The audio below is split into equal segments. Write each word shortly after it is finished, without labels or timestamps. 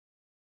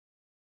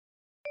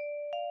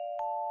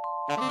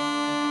Hi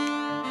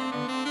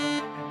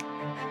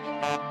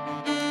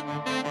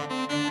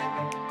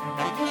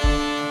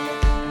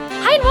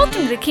and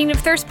welcome to the Kingdom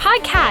of Thirst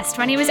podcast.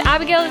 My name is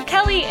Abigail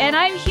Kelly and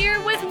I'm here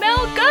with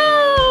Mel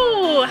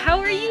Go. How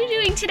are you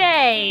doing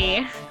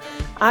today?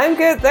 I'm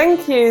good,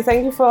 thank you.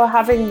 Thank you for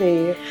having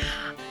me.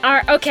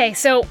 Okay,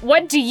 so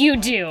what do you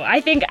do?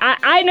 I think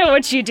I know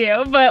what you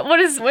do, but what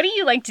do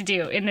you like to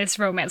do in this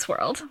romance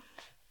world?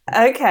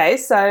 Okay,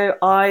 so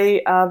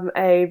I am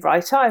a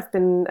writer. I've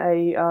been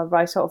a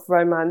writer of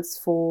romance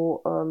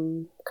for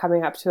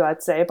coming up to,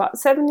 I'd say, about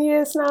 7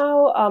 years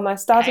now. I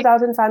started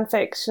out in fan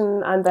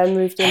fiction and then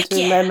moved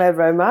into memo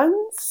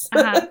romance.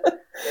 And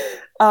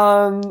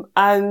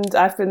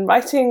I've been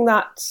writing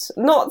that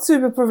not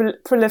super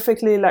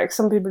prolifically like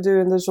some people do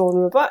in the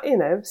genre, but, you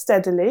know,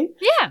 steadily.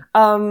 Yeah.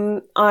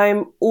 I've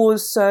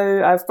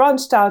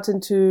branched out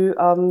into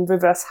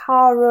reverse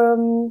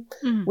harem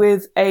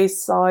with a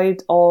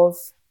side of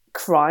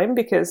crime,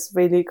 because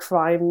really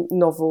crime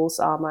novels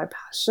are my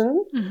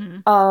passion.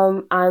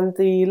 And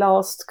the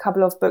last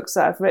couple of books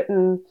that I've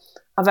written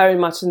are very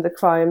much in the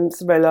crime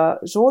thriller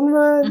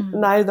genre.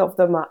 Neither of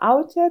them are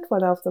out yet.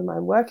 One of them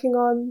I'm working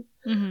on.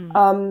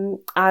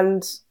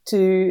 And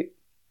to,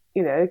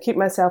 you know, keep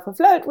myself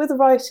afloat with the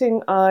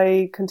writing,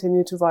 I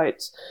continue to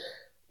write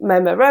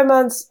memo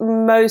romance.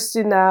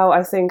 Mostly now,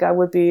 I think I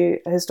would be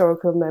a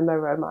historical memo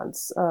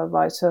romance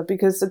writer,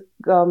 because the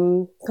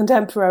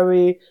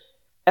contemporary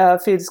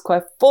field is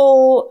quite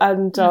full,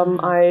 and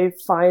I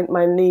find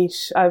my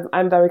niche.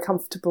 I'm very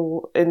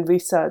comfortable in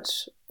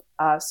research,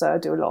 so I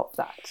do a lot of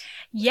that.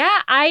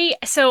 Yeah, I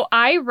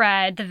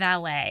read The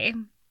Valet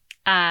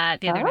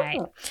the other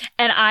night,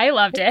 and I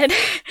loved it.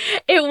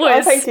 It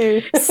was thank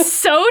you.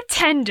 so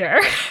tender.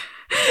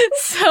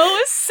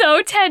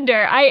 so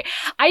tender. I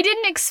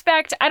didn't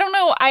expect, I don't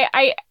know,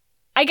 I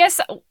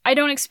guess I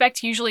don't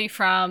expect usually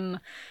from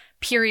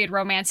period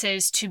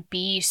romances to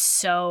be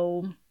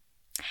so,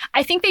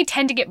 I think they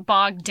tend to get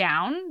bogged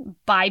down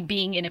by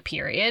being in a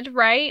period,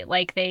 right?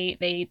 Like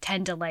they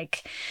tend to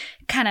like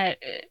kind of,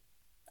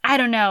 I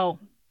don't know,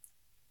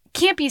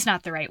 campy's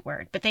not the right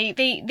word, but they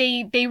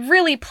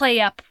really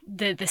play up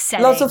the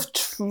setting. Lots of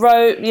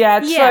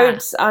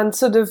tropes, and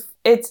sort of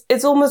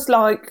it's almost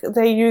like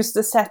they use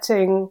the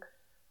setting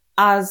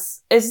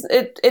as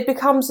it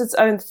becomes its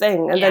own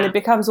thing, and then it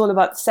becomes all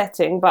about the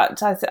setting.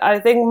 But I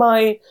think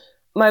my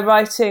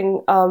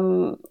writing,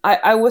 I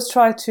always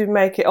try to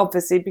make it,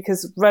 obviously,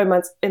 because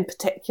romance in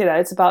particular,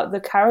 it's about the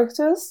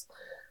characters.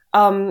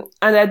 And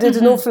I did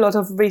an awful lot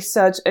of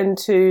research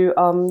into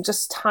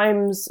just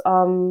times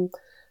gone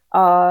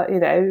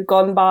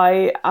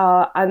by,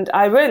 and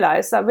I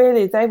realized that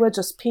really they were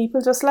just people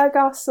just like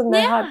us, and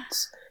they had,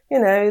 you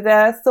know,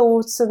 their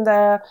thoughts and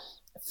their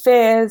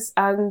fears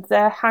and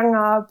their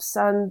hang-ups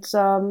and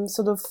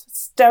sort of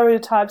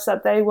stereotypes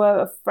that they were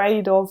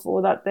afraid of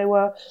or that they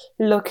were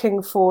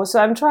looking for. So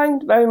I'm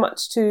trying very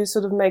much to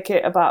sort of make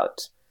it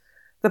about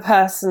the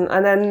person,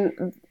 and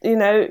then, you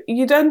know,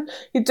 you don't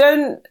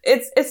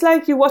it's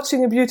like you're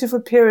watching a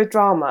beautiful period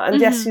drama, and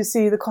yes, you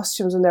see the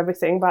costumes and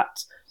everything,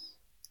 but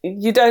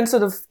you don't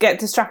sort of get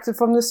distracted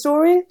from the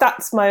story.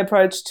 That's my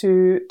approach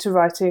to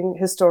writing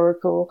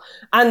historical.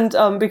 And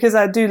because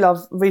I do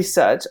love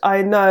research,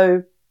 I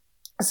know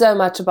so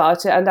much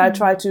about it, and I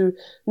try to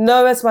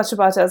know as much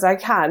about it as I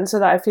can so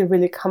that I feel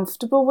really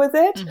comfortable with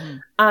it.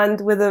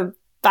 And with a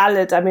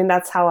ballad, I mean,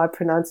 that's how I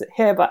pronounce it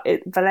here, but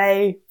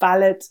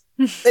ballad,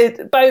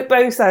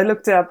 both I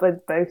looked it up, and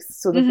both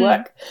sort of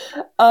work.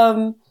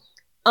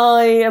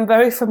 I am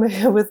very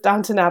familiar with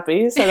Downton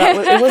Abbey, so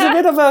it was a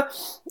bit of a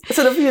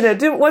sort of, you know,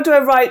 what do I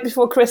write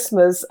before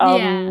Christmas?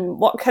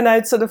 What can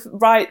I sort of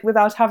write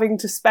without having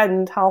to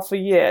spend half a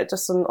year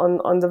just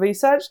on the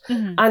research?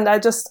 And I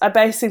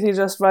basically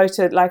just wrote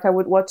it like I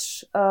would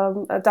watch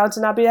a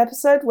Downton Abbey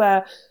episode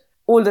where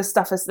all the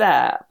stuff is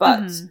there,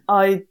 but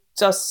I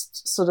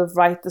just sort of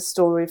write the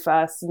story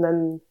first, and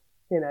then,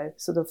 you know,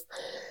 sort of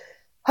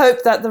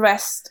hope that the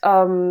rest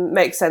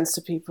makes sense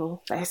to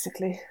people,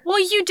 basically. Well,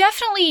 you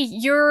definitely,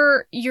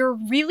 you're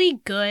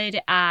really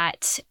good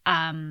at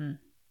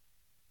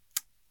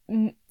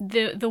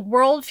the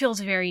world feels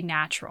very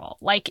natural.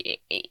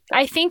 Like,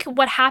 I think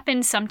what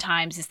happens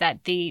sometimes is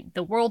that the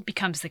world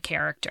becomes the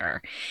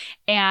character,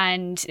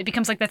 and it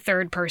becomes like the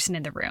third person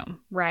in the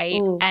room,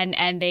 right?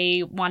 And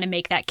they want to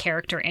make that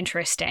character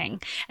interesting,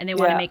 and they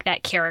want to make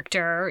that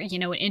character, you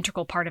know, an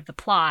integral part of the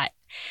plot.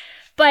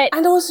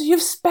 And also,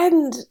 you've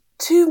spent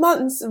 2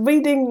 months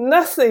reading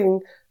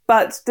nothing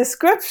but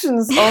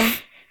descriptions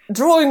of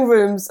drawing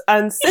rooms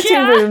and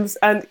sitting rooms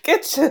and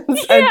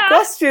kitchens and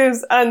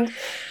costumes and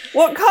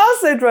what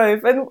cars they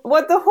drove and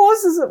what the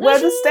horses, where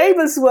the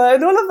stables were,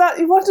 and all of that.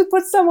 You want to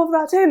put some of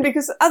that in,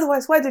 because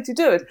otherwise, why did you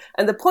do it?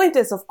 And the point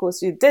is, of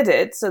course, you did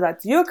it so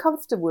that you're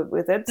comfortable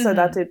with it, so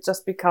that it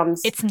just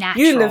becomes, it's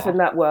natural. You live in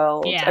that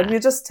world and you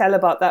just tell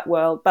about that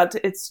world, but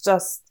it's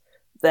just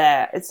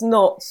there. It's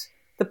not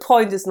the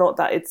point is not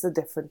that it's a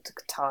different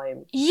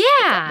time. Yeah.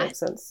 If that makes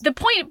sense. The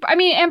point, I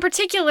mean, and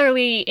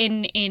particularly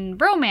in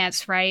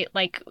romance, right?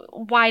 Like,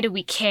 why do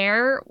we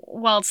care?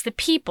 Well, it's the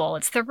people,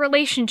 it's the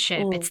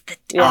relationship, it's the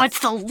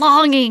it's the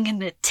longing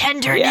and the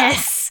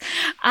tenderness.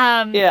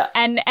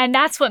 And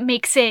that's what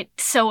makes it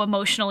so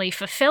emotionally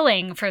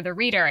fulfilling for the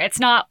reader. It's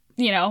not,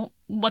 you know,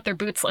 what their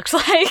boots looks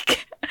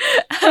like.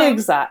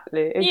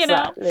 Exactly. You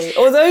know?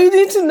 Although you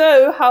need to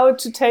know how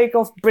to take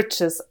off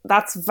breeches.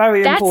 That's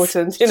very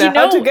important. You know,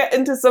 how to get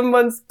into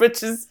someone's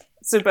breeches.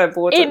 Super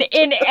important.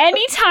 In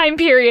any time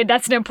period,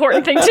 that's an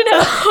important thing to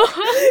know.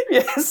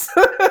 Yes.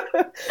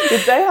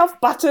 Did they have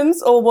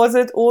buttons, or was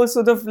it all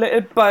sort of little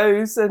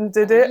bows, and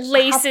did it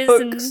laces have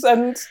hooks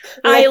and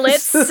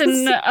eyelets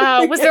and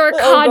was there a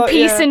cod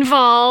piece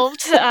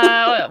involved?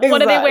 What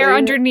do they wear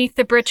underneath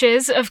the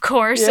breeches? Of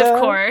course.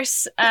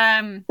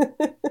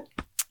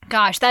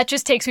 Gosh, that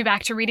just takes me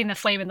back to reading The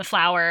Flame and the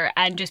Flower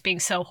and just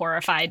being so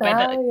horrified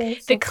by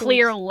the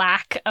clear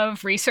lack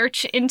of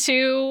research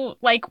into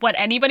like what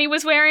anybody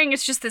was wearing.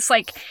 It's just this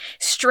like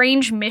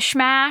strange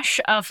mishmash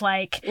of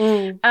like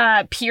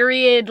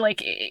period.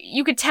 Like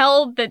you could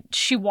tell that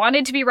she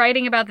wanted to be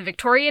writing about the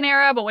Victorian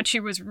era, but what she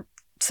was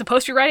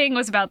supposed to be writing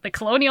was about the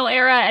colonial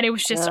era, and it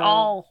was just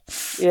all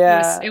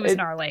it was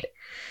gnarly.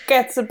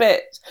 Gets a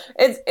bit.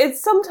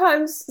 It's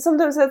sometimes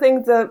I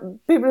think the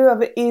people who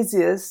have it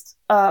easiest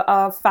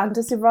are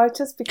fantasy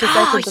writers, because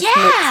they can just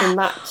mix and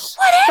match.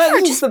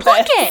 Whatever, just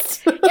pluck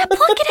it. Yeah,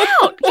 pluck it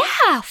out.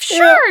 Yeah,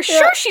 sure.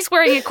 She's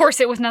wearing a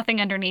corset with nothing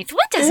underneath.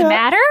 What does it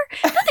matter?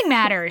 Nothing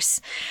matters.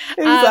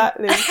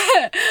 Exactly.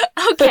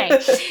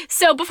 Okay,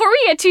 so before we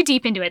get too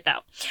deep into it,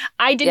 though,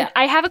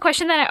 I have a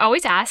question that I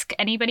always ask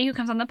anybody who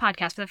comes on the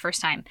podcast for the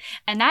first time,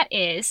 and that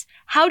is,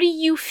 how do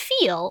you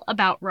feel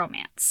about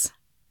romance?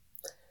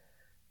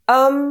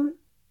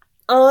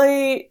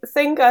 I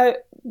think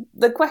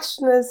the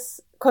question is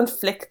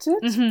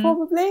conflicted,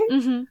 probably.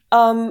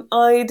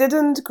 I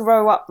didn't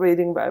grow up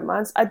reading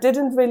romance. I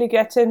didn't really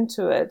get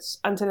into it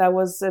until I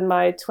was in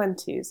my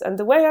 20s. And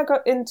the way I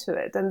got into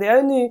it, and the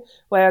only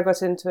way I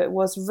got into it,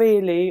 was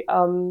really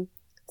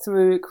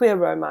through queer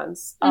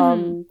romance.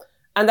 And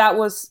that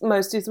was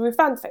mostly through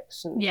fan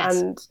fiction. Yes.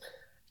 And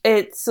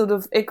it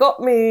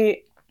got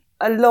me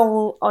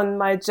along on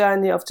my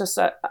journey of just,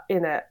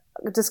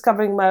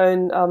 discovering my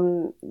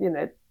own,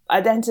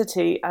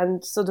 identity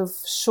and sort of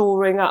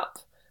shoring up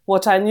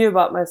what I knew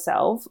about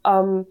myself,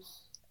 and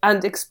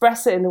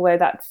express it in a way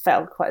that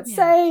felt quite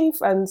safe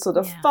and sort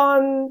of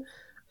fun.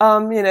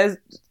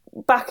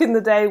 Back in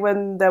the day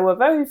when there were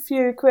very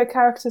few queer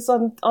characters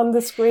on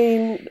the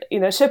screen,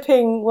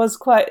 shipping was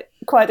quite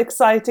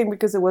exciting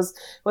because it was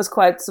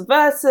quite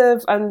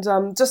subversive and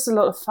just a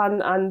lot of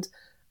fun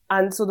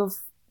and sort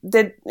of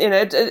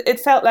it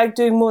felt like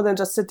doing more than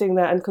just sitting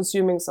there and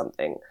consuming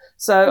something.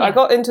 So I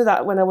got into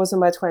that when I was in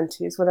my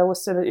 20s, when I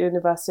was still at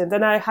university. And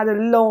then I had a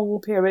long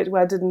period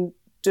where I didn't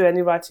do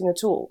any writing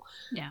at all.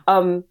 Yeah.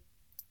 But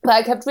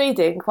I kept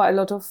reading quite a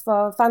lot of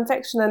fan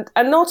fiction,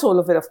 and not all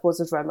of it, of course,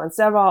 is romance.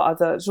 There are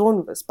other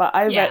genres, but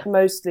I read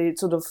mostly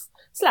sort of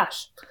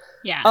slash.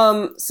 Yeah.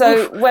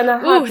 So when I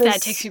had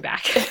that takes you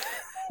back.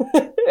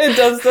 It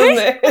does, doesn't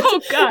it?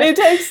 Oh God!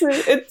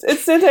 It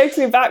still takes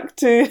me back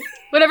to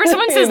whenever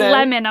someone says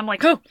lemon, I'm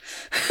like, oh.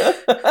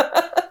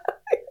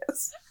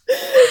 Yes,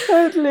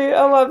 totally.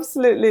 Oh,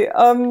 absolutely.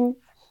 And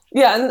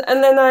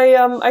then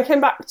I came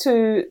back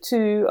to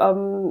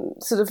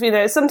sort of,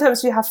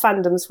 sometimes you have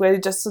fandoms where you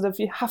just sort of,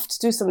 you have to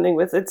do something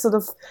with it, sort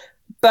of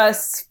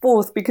bursts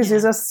forth because you're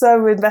just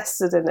so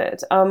invested in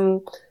it.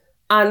 And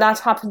that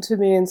happened to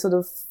me in sort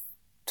of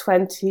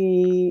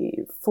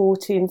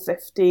 2014,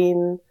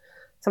 15.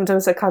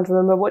 Sometimes I can't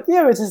remember what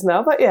year it is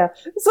now, but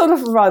sort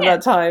of around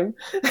that time.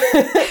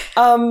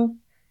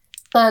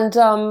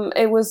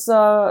 It was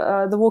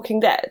The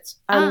Walking Dead,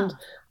 and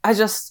I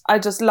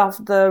just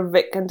loved the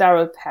Rick and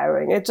Daryl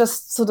pairing. It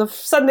just sort of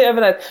suddenly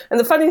overnight. And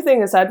the funny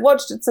thing is, I'd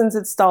watched it since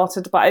it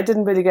started, but I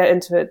didn't really get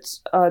into it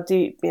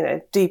deep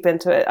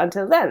into it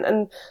until then.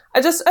 And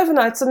I just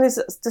overnight suddenly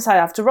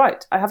decided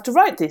I have to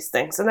write these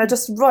things, and I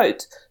just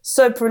wrote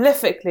so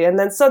prolifically. And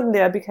then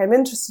suddenly I became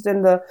interested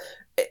in the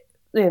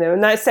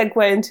nice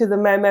segue into the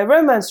meme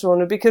romance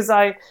genre, because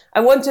I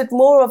wanted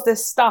more of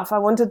this stuff. I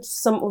wanted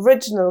some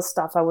original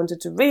stuff. I wanted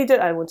to read it.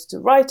 I wanted to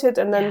write it.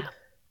 And then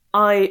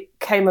I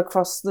came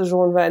across the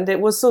genre, and it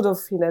was sort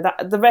of,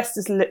 that the rest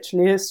is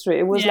literally history.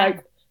 It was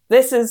like,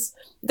 this is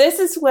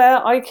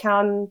where I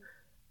can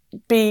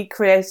be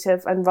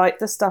creative and write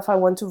the stuff I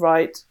want to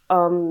write.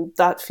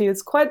 That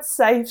feels quite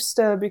safe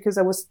still, because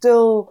I was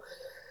still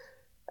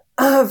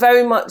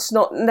very much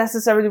not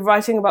necessarily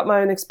writing about my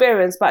own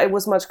experience, but it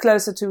was much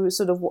closer to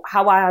sort of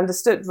how I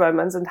understood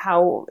romance and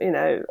how,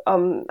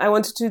 I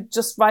wanted to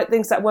just write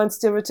things that weren't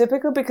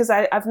stereotypical, because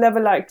I've never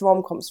liked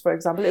rom-coms, for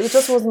example. It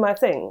just wasn't my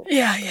thing.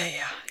 Yeah.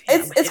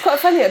 It's quite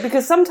funny,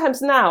 because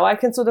sometimes now I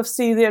can sort of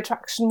see the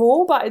attraction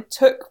more, but it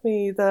took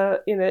me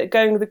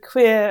going the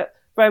queer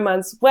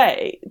romance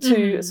way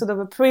to sort of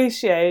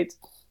appreciate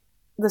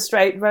the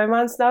straight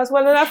romance now as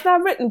well, and I've now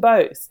written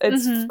both.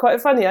 It's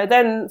quite funny. I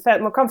then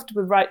felt more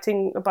comfortable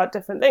writing about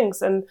different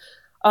things, and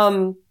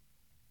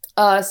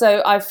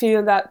so I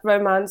feel that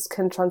romance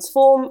can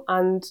transform,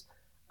 and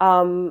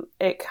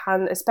it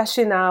can,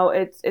 especially now,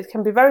 it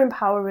can be very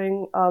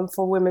empowering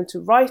for women to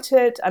write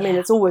it. I mean,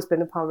 it's always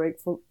been empowering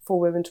for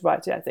women to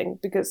write it, I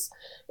think, because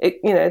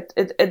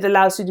it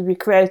allows you to be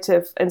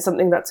creative in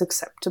something that's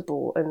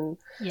acceptable, and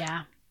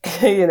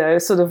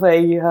sort of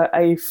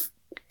a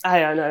I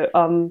don't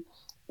know,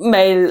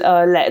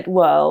 male-led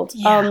world.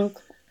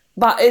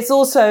 But it's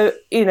also,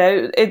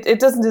 it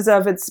doesn't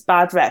deserve its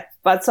bad rep,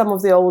 but some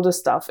of the older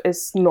stuff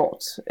is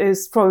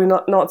probably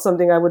not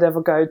something I would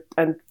ever go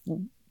and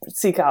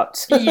seek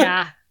out.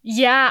 I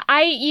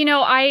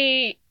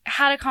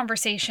had a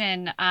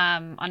conversation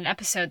on an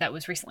episode that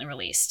was recently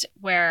released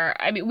where,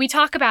 I mean, we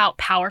talk about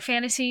power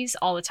fantasies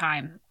all the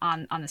time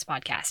on this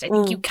podcast. I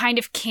think you kind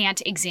of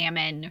can't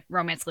examine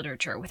romance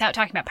literature without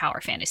talking about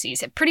power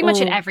fantasies at pretty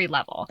much at every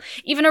level.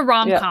 Even a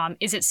rom-com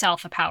is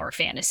itself a power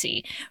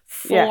fantasy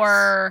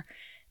for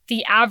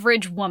the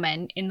average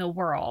woman in the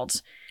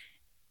world.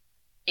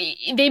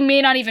 They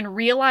may not even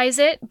realize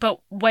it, but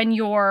when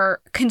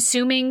you're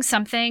consuming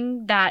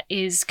something that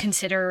is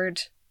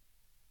considered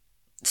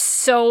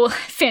so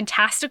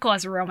fantastical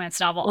as a romance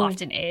novel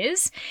often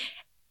is,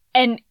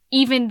 and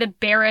even the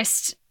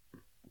barest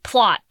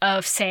plot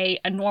of, say,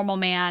 a normal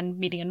man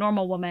meeting a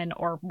normal woman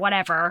or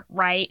whatever,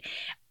 right,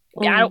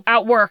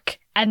 at work,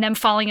 and them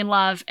falling in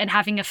love and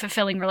having a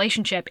fulfilling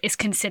relationship is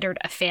considered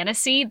a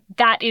fantasy,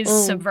 that is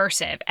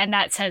subversive, and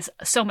that says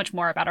so much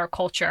more about our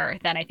culture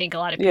than I think a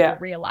lot of people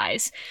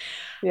realize.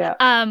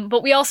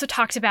 But we also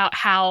talked about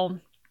how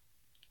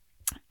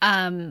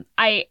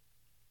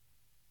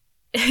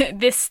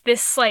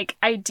this like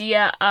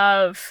idea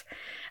of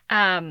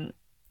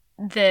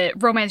the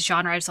romance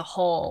genre as a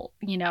whole,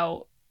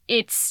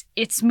 it's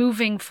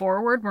moving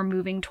forward. We're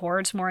moving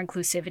towards more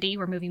inclusivity.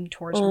 We're moving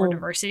towards more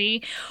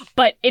diversity.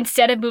 But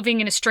instead of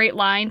moving in a straight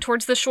line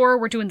towards the shore,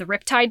 we're doing the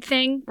riptide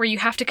thing where you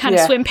have to kind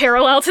of swim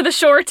parallel to the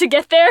shore to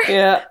get there.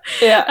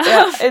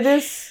 It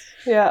is.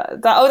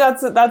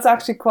 That's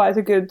actually quite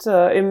a good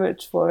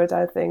image for it,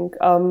 I think.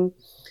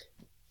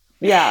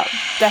 Yeah,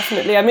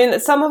 definitely. I mean,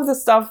 some of the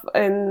stuff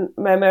in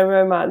meme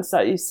romance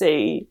that you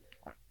see,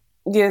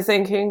 you're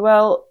thinking,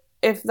 well,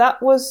 if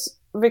that was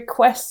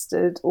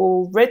requested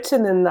or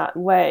written in that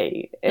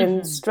way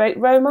in straight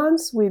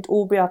romance, we'd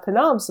all be up in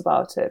arms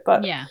about it.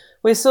 But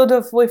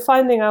we're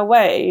finding our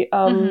way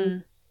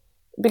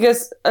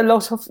because a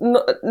lot of,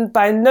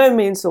 by no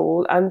means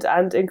all,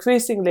 and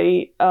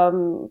increasingly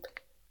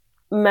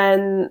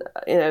men,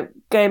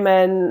 gay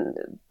men,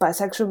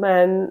 bisexual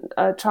men,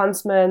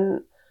 trans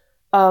men,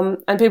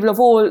 and people of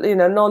all,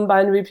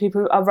 non-binary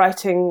people are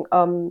writing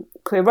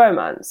queer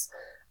romance.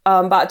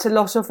 But a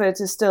lot of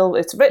it is still,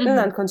 it's written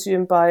and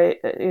consumed by,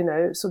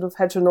 sort of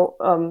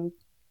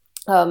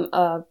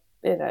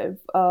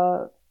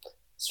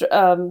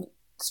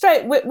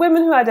straight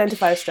women who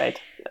identify as straight.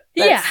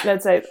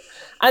 Let's say.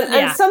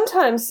 And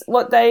sometimes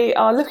what they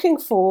are looking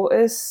for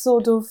is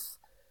sort of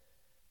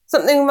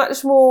something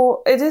much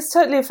more, it is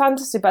totally a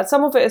fantasy, but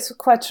some of it is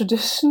quite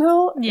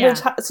traditional,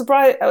 which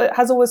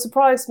has always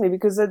surprised me,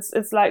 because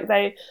it's like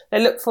they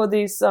look for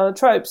these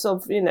tropes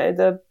of,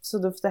 the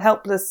sort of the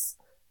helpless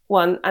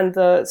one and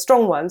the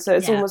strong one. So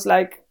it's almost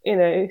like,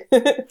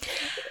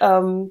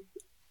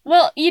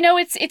 Well,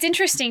 it's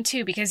interesting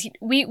too, because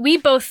we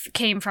both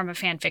came from a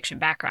fan fiction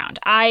background.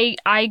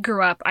 I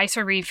grew up, I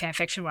started reading fan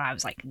fiction when I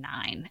was like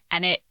 9,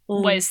 and it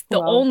was the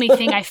only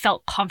thing I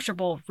felt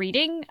comfortable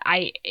reading.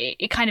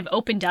 It kind of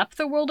opened up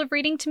the world of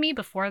reading to me.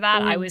 Before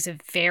that, I was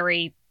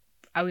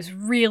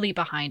really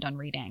behind on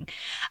reading.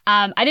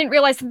 I didn't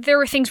realize that there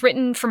were things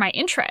written for my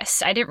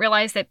interests. I didn't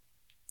realize that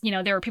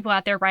there were people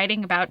out there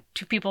writing about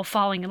two people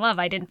falling in love.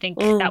 I didn't think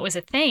that was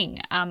a thing,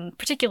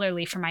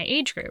 particularly for my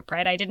age group,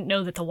 right? I didn't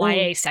know that the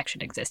YA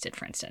section existed,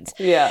 for instance.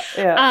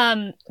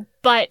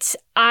 But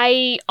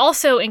I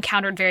also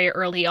encountered very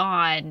early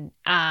on,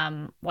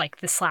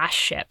 like the slash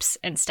ships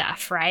and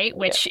stuff, right?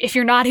 Which, if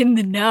you're not in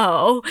the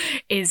know,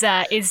 is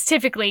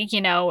typically,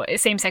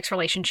 same-sex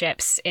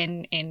relationships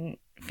in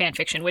fan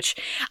fiction, which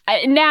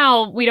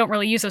now we don't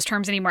really use those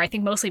terms anymore. I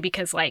think mostly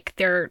because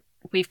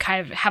we've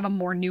kind of have a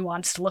more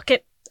nuanced look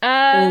at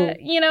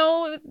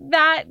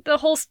that the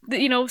whole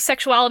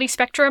sexuality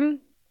spectrum,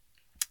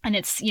 and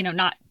it's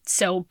not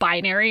so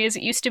binary as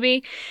it used to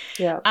be.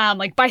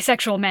 Like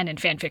bisexual men in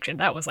fan fiction,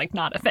 that was like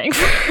not a thing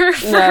for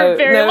a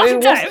very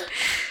long time.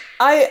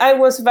 I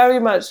was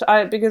very much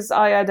because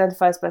I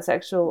identify as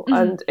bisexual,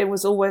 and that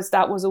was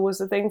always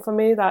the thing for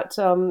me, that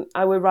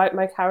I would write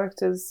my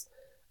characters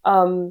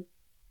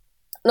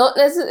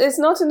it's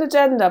not an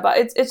agenda, but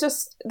it's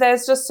just,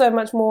 there's just so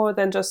much more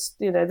than just,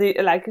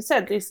 like you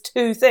said, these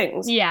two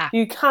things.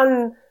 You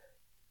can,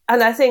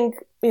 and I think,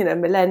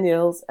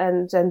 millennials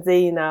and Gen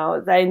Z now,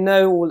 they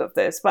know all of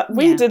this, but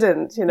we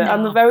didn't, No.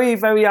 I'm a very,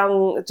 very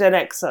young Gen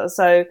Xer.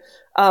 So,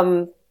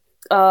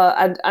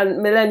 and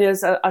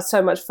millennials are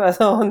so much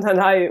further on than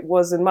I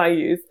was in my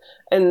youth,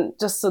 and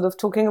just sort of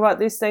talking about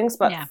these things.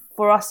 But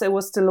for us, it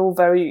was still all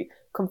very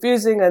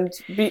confusing and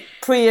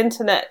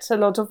pre-internet, a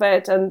lot of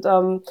it. And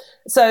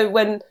so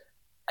when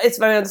it's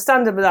very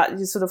understandable that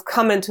you sort of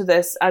come into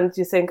this and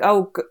you think,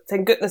 oh,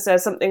 thank goodness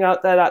there's something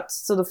out there that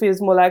sort of feels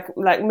more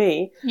like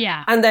me.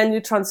 Yeah. And then you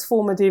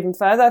transform it even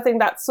further. I think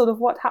that's sort of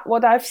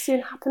what I've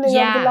seen happening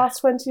over the last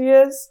 20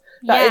 years.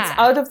 That it's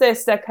out of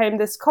this, there came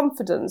this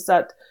confidence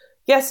that,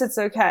 yes, it's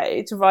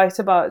okay to write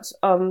about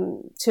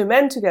two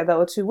men together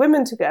or two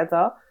women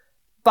together,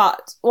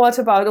 but what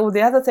about all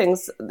the other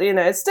things? You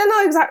know, it's still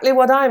not exactly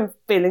what I'm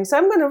feeling, so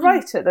I'm going to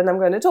write it and I'm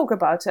going to talk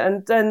about it.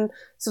 And then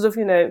sort of,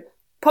 you know,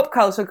 pop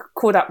culture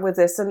caught up with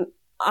this, and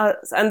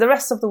the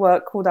rest of the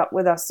work caught up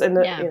with us in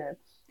the, you know,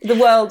 the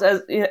world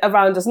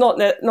around us, not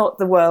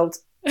the world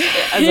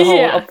as a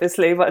whole,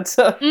 obviously, but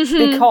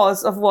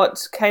because of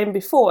what came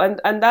before.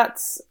 And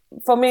that's,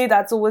 for me,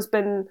 that's always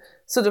been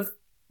sort of,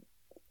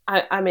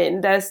 I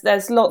mean,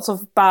 there's lots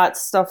of bad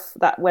stuff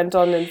that went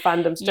on in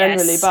fandoms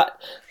generally,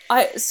 but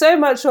so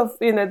much of,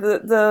 you know,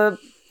 the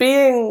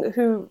being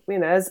who, you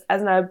know, as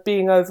now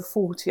being over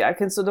 40, I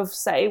can sort of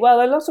say, well,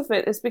 a lot of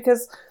it is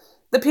because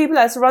the people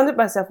I surrounded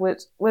myself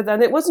with,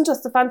 and it wasn't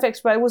just the fan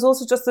fiction, but it was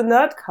also just the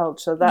nerd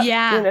culture that,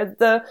 you know,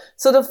 the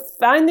sort of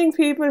finding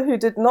people who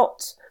did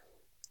not,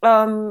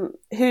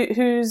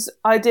 whose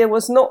idea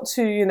was not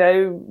to, you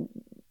know,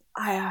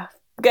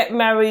 get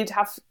married,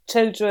 have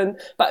children,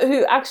 but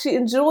who actually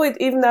enjoyed,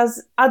 even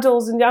as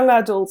adults and young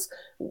adults,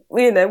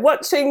 you know,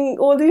 watching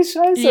all these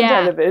shows on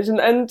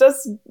television and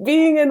just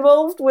being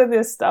involved with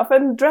this stuff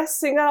and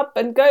dressing up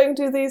and going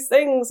to these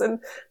things and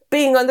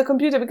being on the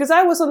computer, because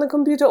I was on the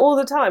computer all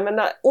the time, and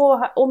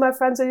all my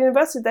friends at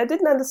university, they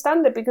didn't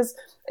understand it because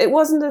it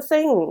wasn't a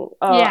thing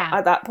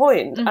at that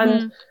point.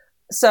 And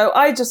so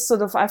I just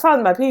sort of, I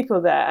found my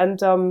people there,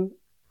 and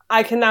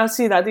I can now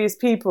see that these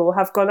people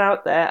have gone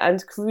out there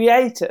and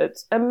created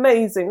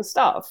amazing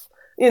stuff,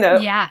 you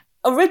know,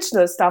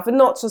 original stuff, and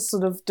not just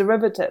sort of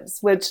derivatives,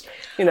 which,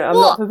 you know, I'm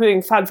not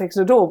poo-pooing fan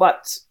fiction at all,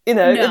 but, you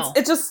know,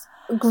 it's just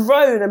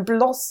grown and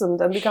blossomed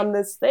and become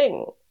this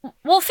thing.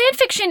 Well, fan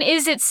fiction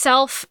is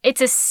itself,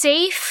 it's a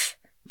safe,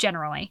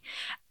 generally,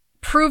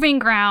 proving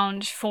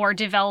ground for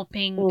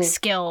developing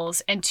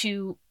skills and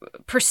to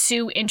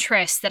pursue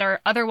interests that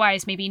are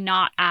otherwise maybe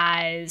not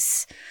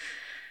as...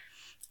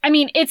 I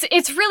mean,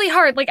 it's really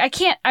hard. Like,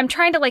 I'm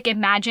trying to, like,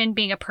 imagine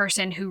being a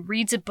person who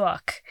reads a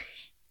book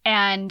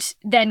and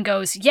then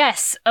goes,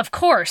 yes, of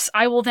course,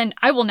 I will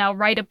now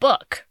write a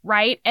book,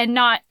 right? And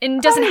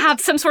doesn't have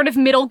some sort of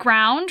middle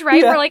ground,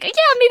 right? We're like, yeah,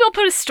 maybe I'll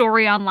put a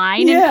story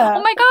online, and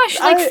oh my gosh,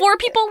 like 4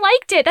 people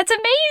liked it. That's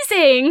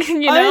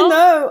amazing, you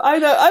know? I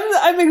know.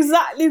 I'm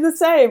exactly the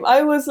same.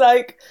 I was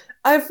like,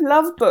 I've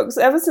loved books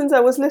ever since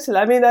I was little.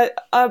 I mean, I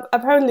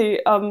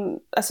apparently,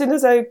 as soon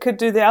as I could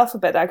do the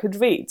alphabet, I could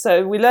read.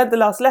 So we learned the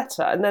last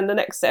letter, and then the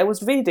next day I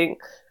was reading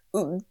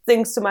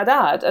things to my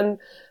dad, and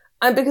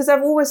because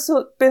I've always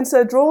been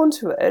so drawn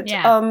to it,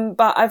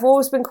 but I've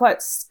always been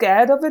quite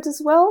scared of it as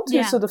well,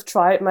 to sort of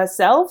try it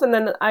myself. And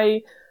then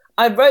I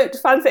wrote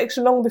fan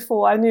fiction long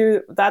before I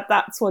knew that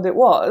that's what it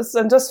was,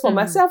 and just for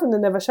myself, and I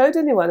never showed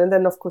anyone. And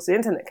then, of course, the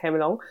internet came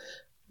along,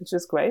 which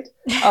is great.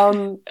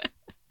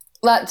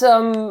 But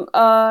to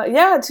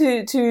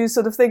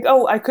sort of think,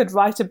 oh, I could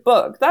write a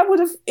book. That would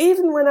have,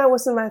 even when I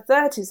was in my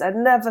 30s, I'd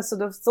never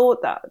sort of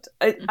thought that.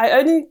 I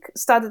only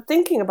started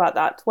thinking about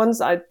that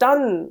once I'd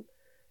done.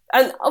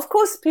 And of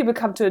course, people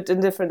come to it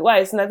in different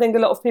ways. And I think a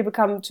lot of people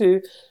come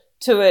to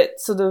it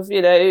sort of,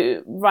 you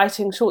know,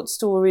 writing short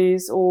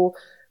stories or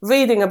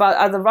reading about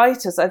other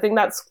writers. I think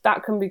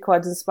that can be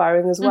quite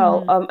inspiring as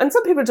well. And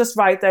some people just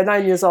write, they're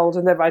 9 years old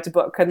and they write a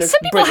book. And some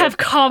people have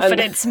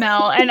confidence,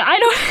 Mel, and I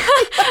don't,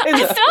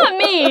 it's not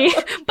me,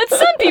 but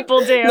some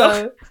people do.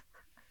 No.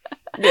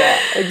 Yeah,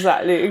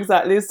 exactly.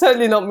 It's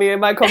totally not me.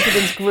 And my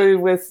confidence grew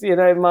with, you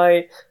know,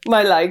 my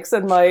likes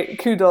and my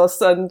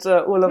kudos and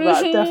all of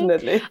that,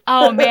 definitely.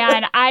 Oh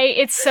man,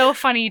 it's so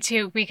funny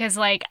too, because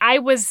like I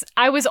was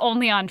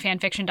only on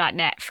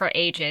fanfiction.net for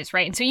ages,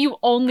 right? And so you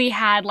only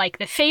had like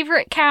the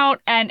favorite count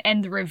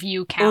and the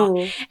review count.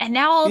 Ooh. And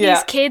now all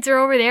these kids are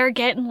over there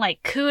getting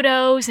like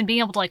kudos and being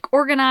able to like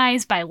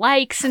organize by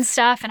likes and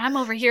stuff, and I'm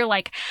over here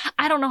like,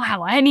 I don't know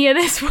how any of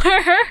this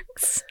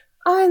works.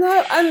 I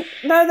know, and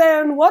now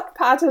they're on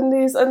Wattpad and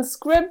these on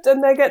Scribd,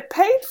 and they get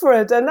paid for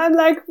it, and I'm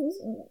like,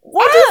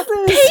 what is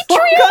this?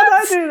 Why can't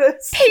I do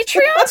this?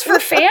 Patreons for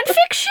fan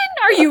fiction?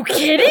 Are you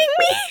kidding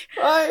me?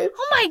 Right.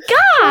 Oh my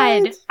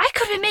god! Right. I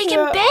could be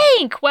making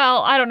bank!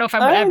 Well, I don't know if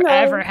I would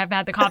ever have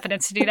had the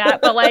confidence to do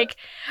that, but like,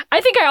 I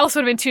think I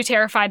also would have been too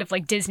terrified of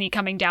like Disney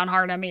coming down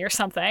hard on me or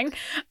something.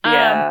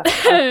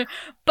 Yeah.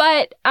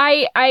 But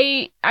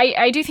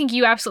I do think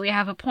you absolutely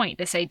have a point,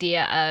 this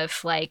idea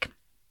of like,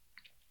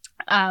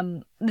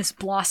 this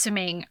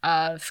blossoming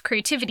of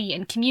creativity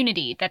and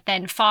community that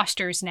then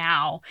fosters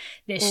now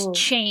this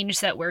change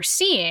that we're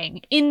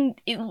seeing in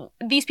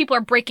these people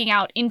are breaking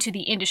out into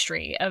the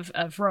industry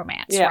of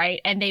romance,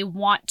 right? And they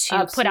want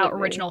to put out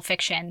original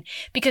fiction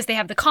because they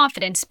have the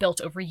confidence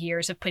built over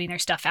years of putting their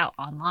stuff out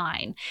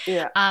online.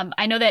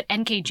 I know that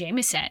N.K.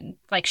 Jemisin,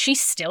 like, she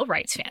still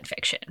writes fan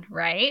fiction,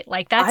 right?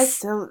 Like,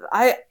 that's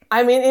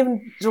I mean,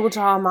 even George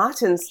R. R.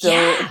 Martin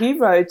still, he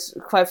wrote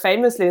quite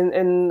famously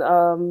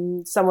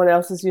in someone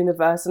else's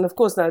universe. And of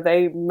course, now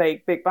they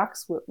make big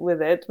bucks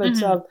with it.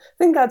 But I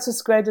think that's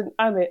just great. And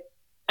I mean,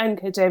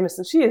 N.K.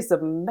 Jemisin, she is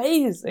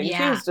amazing.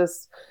 She's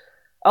just,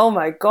 oh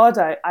my God.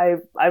 I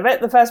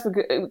read the first book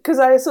because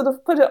I sort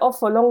of put it off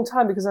for a long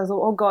time because I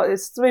thought, oh God,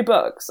 it's 3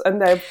 books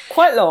and they're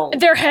quite long.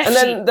 They're hefty. And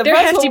then they're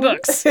hefty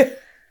books.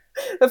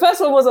 The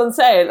first one was on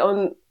sale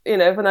on,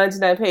 for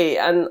 99p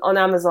and on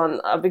Amazon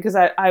because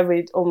I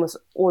read almost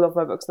all of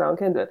my books now on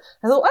Kindle.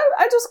 I thought,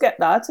 I just get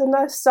that. And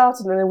I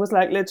started and it was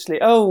like literally,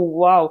 oh,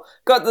 wow.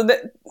 Got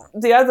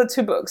the other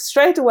 2 books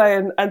straight away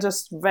and I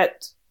just read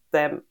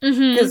them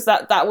because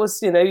that was,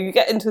 you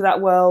get into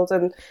that world.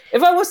 And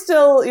if I was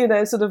still,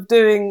 sort of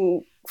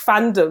doing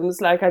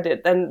fandoms like I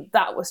did, then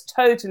that was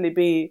totally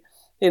be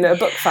a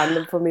book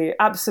fandom for me.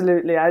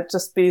 Absolutely. I'd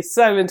just be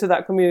so into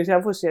that community.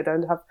 Unfortunately, I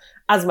don't have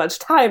as much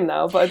time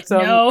now, but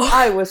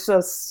I was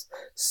just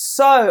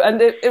so,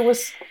 and it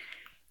was,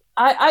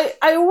 I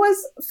always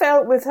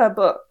felt with her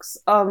books,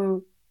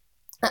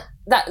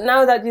 that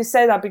now that you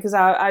say that, because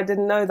I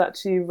didn't know that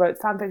she wrote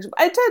fan fiction,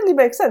 it totally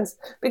makes sense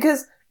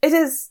because it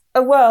is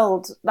a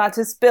world that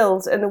is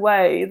built in a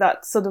way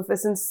that sort of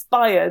is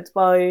inspired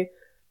by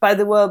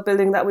the world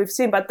building that we've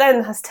seen, but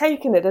then has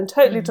taken it and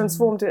totally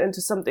transformed it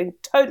into something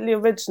totally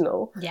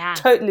original,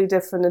 totally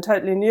different and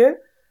totally new.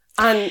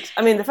 And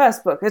I mean, the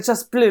first book, it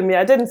just blew me.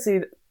 I didn't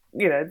see,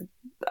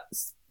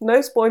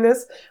 no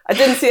spoilers. I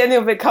didn't see any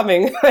of it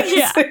coming,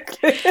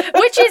 basically.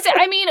 Which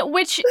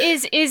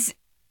is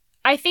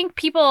I think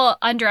people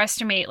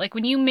underestimate, like,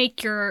 when you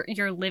make your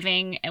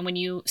living and when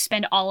you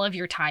spend all of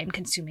your time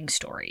consuming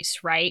stories,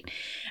 right?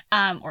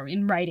 Or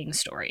in writing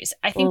stories.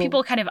 I think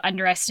people kind of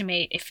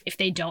underestimate if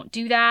they don't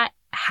do that,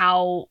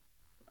 how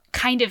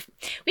kind of,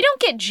 we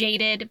don't get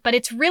jaded, but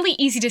it's really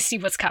easy to see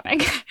what's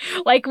coming.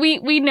 Like,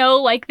 we know,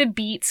 like, the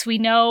beats, we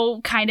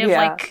know kind of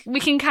like, we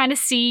can kind of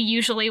see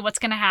usually what's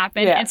going to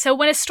happen. And so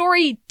when a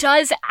story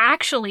does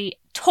actually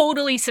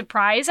totally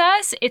surprise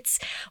us, it's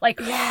like,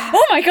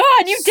 oh my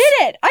God, you did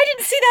it! I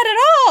didn't see that at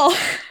all.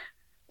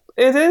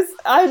 It is,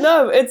 I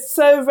know, it's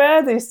so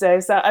rare these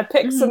days that I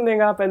pick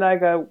something up and I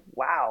go,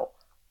 wow.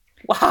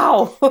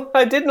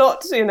 I did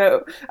not,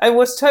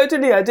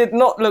 I did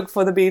not look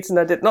for the beats and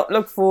I did not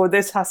look for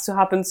this has to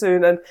happen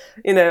soon. And,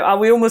 are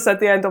we almost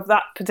at the end of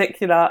that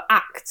particular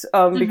act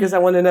because I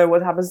want to know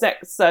what happens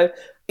next. So,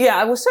 yeah,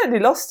 I was totally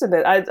lost in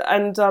it.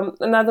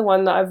 Another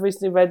one that I've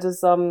recently read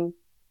is,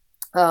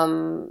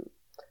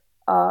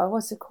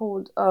 what's it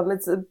called?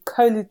 It's a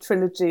Coley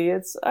trilogy.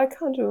 I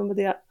can't remember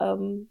the,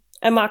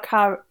 Emma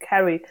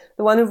Carey,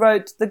 the one who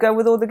wrote The Girl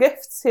with All the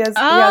Gifts. He has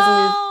a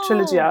new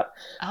trilogy out.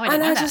 Oh, I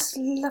didn't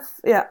know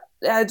that.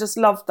 I just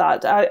loved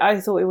that. I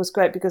thought it was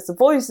great because the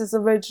voice is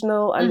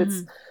original and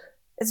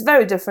it's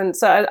very different.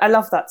 So I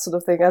love that sort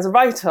of thing. As a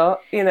writer,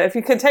 if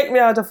you can take me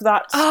out of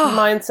that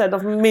mindset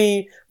of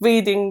me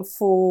reading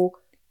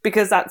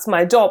because that's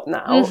my job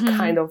now,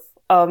 kind of,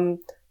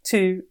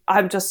 to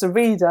I'm just a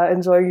reader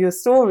enjoying your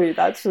story.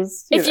 That's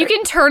just if you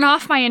can turn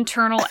off my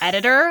internal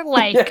editor,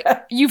 like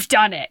you've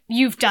done it.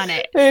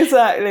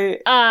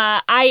 Exactly.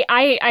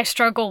 I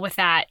struggle with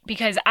that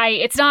because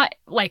it's not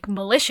like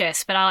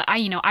malicious, but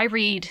I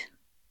read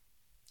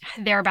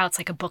thereabouts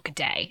like a book a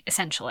day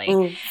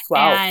essentially.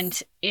 Wow.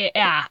 And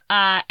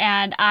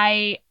and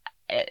I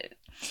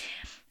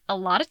a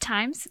lot of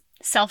times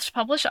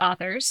self-published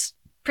authors,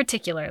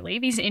 particularly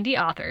these indie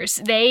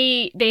authors,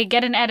 they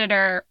get an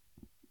editor.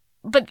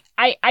 But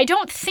I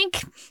don't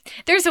think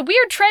there's a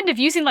weird trend of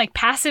using like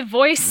passive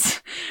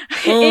voice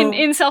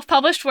in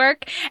self-published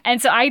work.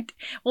 And so I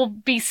will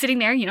be sitting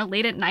there,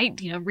 late at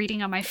night,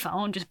 reading on my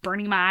phone, just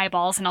burning my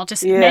eyeballs, and I'll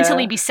just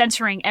mentally be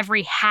censoring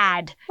every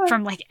had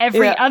from like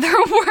every other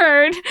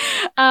word.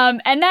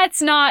 And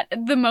that's not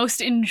the most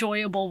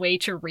enjoyable way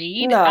to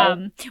read.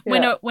 No.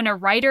 When a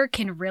writer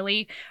can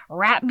really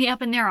wrap me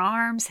up in their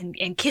arms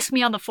and kiss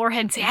me on the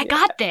forehead and say, I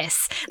got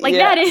this. Like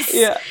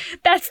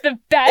that's the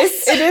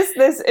best. It is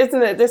this, isn't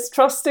it? This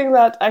trusting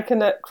that I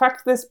can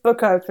crack this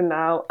book open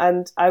now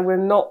and I will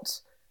not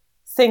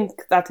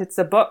think that it's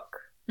a book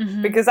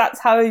because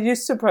that's how I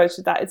used to approach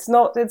it. That it's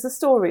a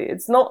story.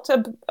 It's not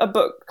a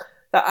book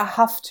that I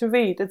have to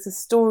read. It's a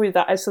story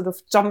that I sort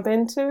of jump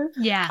into.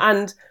 Yeah.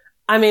 And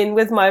I mean,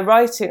 with my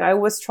writing, I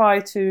always try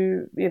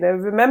to,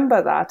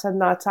 remember that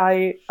and that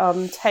I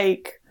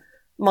take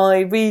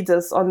my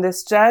readers on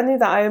this journey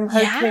that I am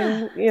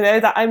hoping,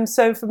 that I'm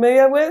so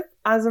familiar with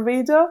as a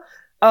reader.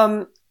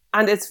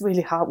 And it's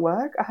really hard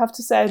work, I have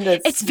to say. And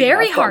it's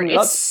very hard.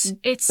 It's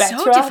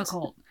so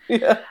difficult.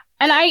 Yeah.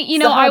 And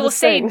I will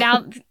say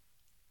now,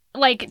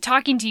 like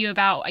talking to you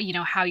about, you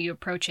know, how you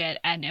approach it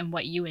and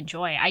what you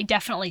enjoy, I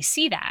definitely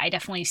see that. I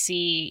definitely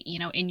see, you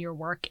know, in your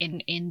work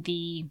in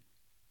the,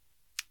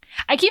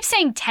 I keep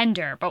saying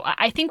tender, but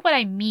I think what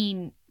I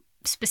mean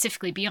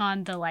specifically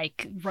beyond the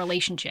like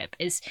relationship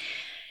is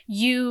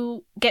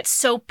you get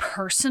so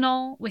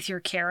personal with your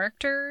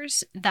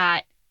characters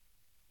that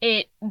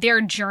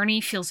their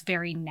journey feels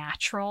very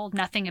natural.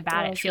 Nothing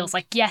about it feels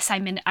like, yes,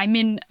 I'm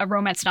in a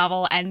romance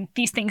novel and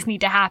these things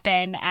need to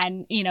happen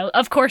and, you know,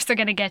 of course they're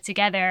going to get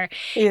together.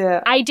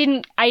 Yeah.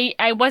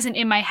 I wasn't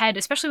in my head,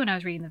 especially when I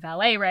was reading the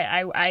valet,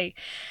 right?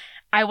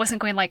 I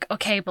wasn't going like,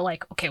 okay,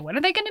 when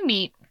are they going to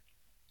meet?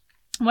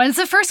 When's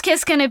the first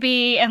kiss going to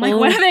be? And like,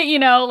 when are they, you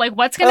know, like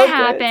what's going to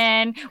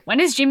happen?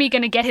 When is Jimmy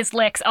going to get his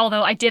licks?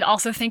 Although I did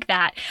also think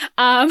that.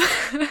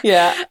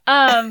 Yeah.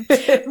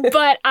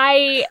 But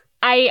I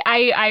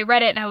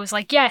read it and I was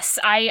like, yes,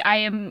 I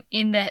am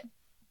in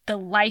the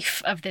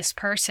life of this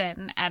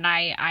person and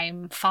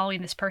I'm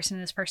following this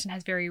person. This person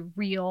has very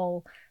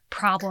real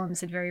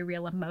problems and very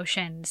real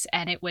emotions,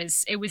 and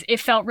it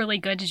felt really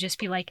good to just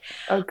be like,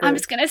 I'm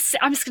just gonna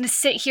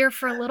sit here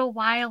for a little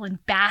while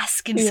and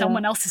bask in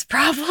someone else's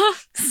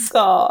problems.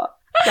 Oh,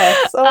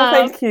 yes.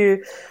 Thank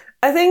you.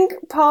 I think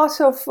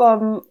part of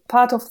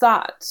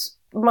that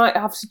might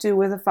have to do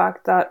with the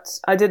fact that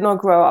I did not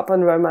grow up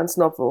on romance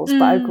novels,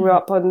 but I grew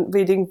up on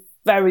reading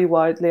very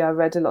widely. I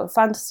read a lot of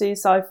fantasy,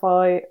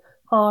 sci-fi,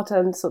 hard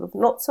and sort of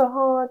not so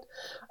hard.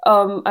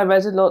 I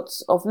read a lot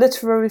of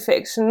literary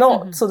fiction,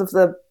 not sort of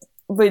the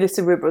really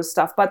cerebral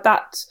stuff, but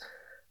that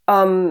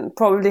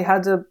probably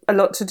had a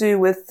lot to do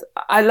with,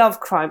 I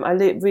love crime. I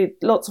read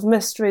lots of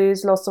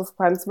mysteries, lots of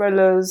crime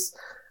thrillers.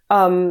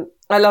 I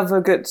love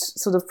a good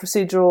sort of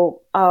procedural,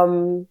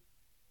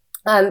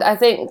 and I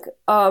think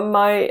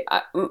my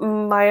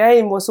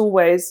aim was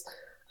always,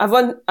 I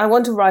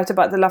want to write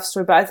about the love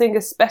story, but I think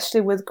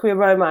especially with queer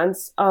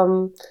romance,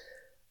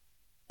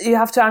 you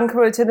have to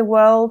anchor it in a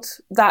world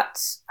that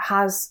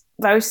has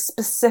very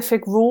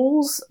specific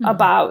rules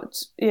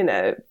about, you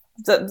know,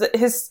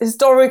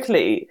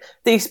 historically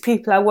these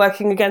people are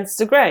working against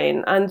the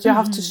grain, and you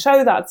have to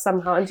show that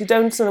somehow, and you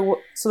don't sort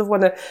of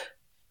want to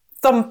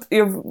thump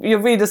your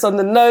readers on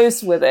the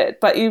nose with it,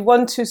 but you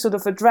want to sort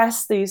of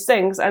address these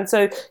things, and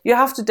so you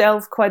have to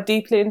delve quite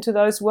deeply into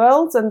those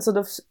worlds and sort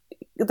of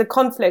the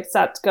conflicts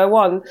that go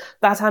on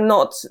that are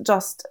not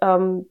just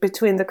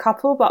between the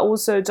couple, but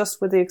also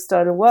just with the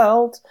external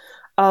world.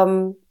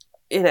 You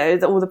know,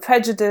 all the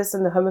prejudice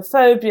and the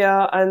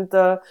homophobia and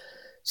the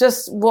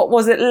just what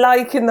was it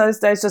like in those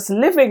days, just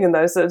living in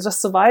those days,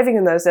 just surviving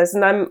in those days.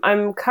 And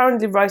I'm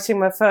currently writing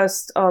my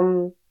first,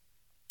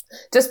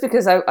 just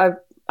because I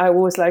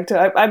always like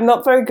to, I'm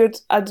not very good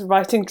at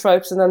writing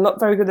tropes and I'm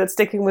not very good at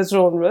sticking with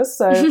genres,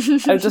 so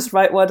I just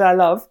write what I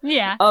love.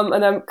 Yeah.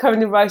 And I'm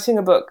currently writing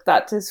a book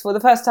that is, for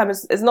the first time,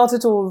 it's not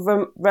at all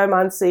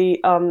romancy.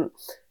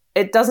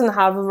 It doesn't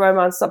have a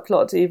romance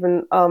subplot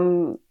even.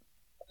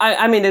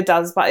 I mean, it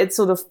does, but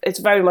it's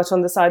very much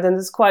on the side, and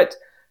it's quite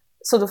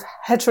sort of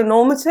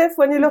heteronormative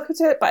when you look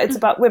at it, but it's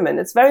about women.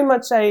 It's very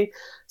much a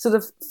sort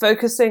of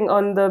focusing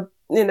on the,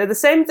 you know, the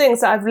same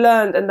things that I've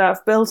learned and that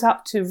I've built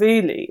up to,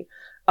 really.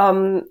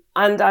 And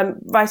I'm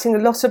writing a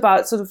lot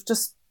about sort of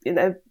just, you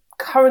know,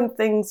 current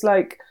things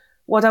like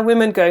what are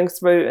women going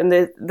through in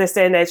this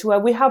day and age, where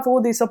we have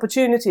all these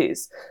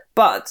opportunities,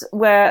 but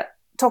where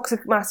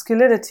toxic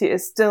masculinity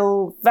is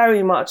still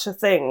very much a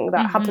thing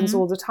that happens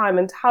all the time.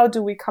 And how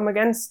do we come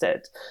against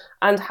it?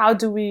 And how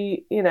do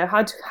we, you know,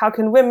 how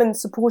can women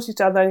support each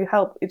other and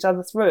help each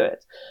other through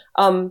it?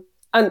 And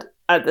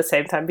at the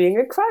same time being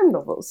a crime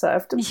novel, so I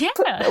have to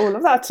put all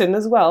of that in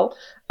as well.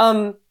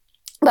 But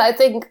I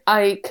think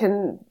I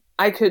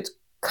could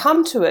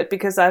come to it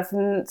because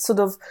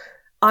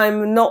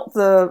I'm not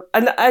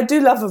and I do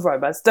love a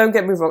romance, don't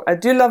get me wrong. I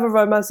do love a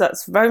romance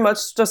that's very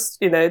much just,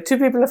 you know, two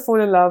people have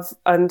fallen in love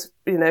and,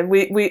 you know,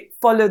 we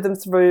follow them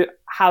through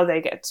how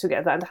they get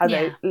together and how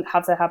they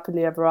have their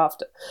happily ever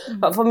after.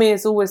 But for me,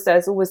 there's always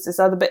this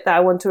other bit that I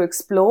want to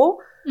explore.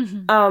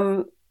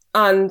 And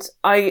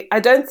I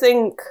don't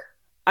think,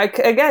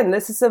 again,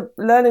 this is a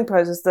learning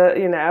process that,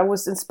 you know, I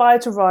was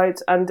inspired to write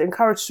and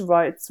encouraged to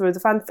write through the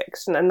fan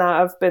fiction, and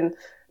now I've been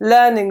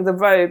learning the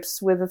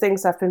ropes with the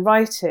things I've been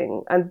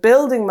writing and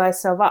building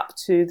myself up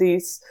to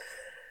these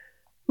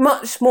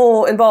much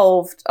more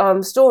involved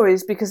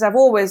stories, because I've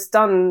always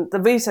done the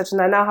research and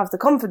I now have the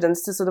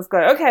confidence to sort of go,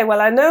 okay, well,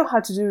 I know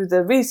how to do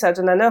the research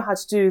and I know how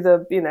to do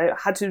the, you know,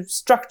 how to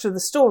structure the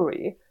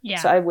story.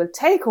 So I will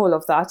take all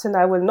of that and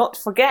I will not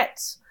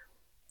forget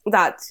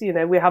that, you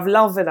know, we have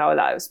love in our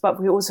lives,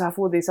 but we also have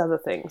all these other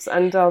things.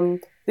 And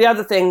the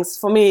other things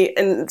for me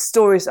in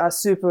stories are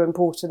super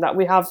important, that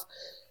we have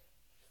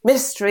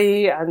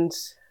mystery and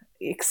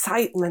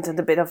excitement and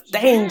a bit of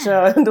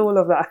danger and all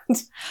of that.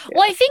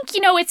 Well, I think, you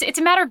know, it's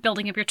a matter of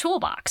building up your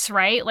toolbox,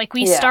 right? Like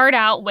we start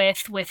out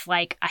with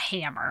like a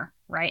hammer,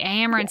 right? A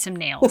hammer and some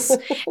nails.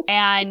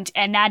 and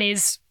that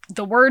is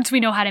the words we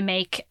know how to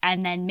make,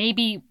 and then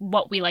maybe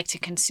what we like to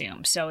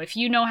consume. So if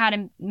you know how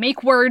to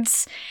make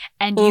words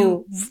and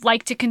you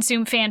like to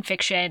consume fan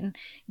fiction,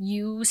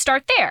 you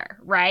start there,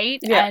 right?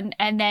 Yeah.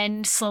 And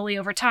then slowly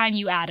over time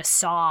you add a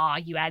saw,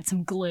 you add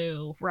some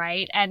glue,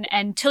 right? And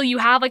until you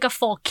have like a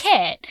full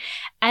kit.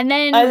 And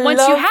then once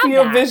you have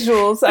your that,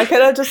 visuals. I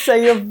cannot just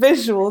say your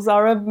visuals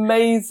are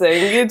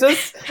amazing. You totally,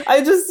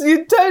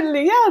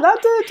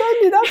 that's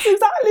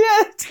exactly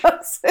it.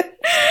 That's it.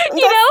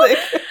 you know?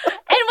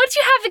 And once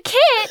you have the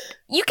kit,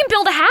 you can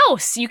build a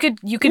house. You could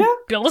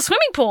build a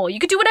swimming pool. You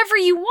could do whatever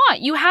you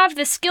want. You have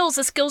the skills.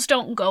 The skills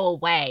don't go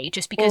away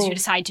just because you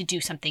decide to do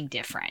something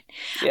different.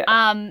 Yeah.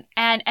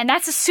 And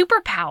that's a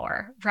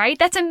superpower, right?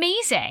 That's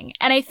amazing.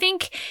 And I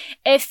think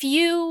if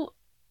you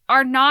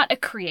are not a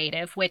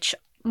creative, which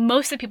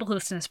most of the people who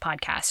listen to this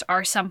podcast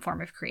are some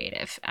form of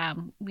creative.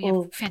 We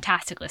have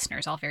fantastic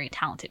listeners, all very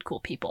talented, cool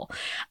people.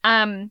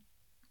 I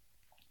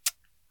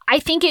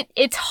think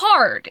it's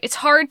hard. It's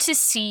hard to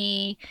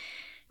see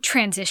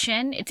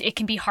transition. It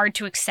can be hard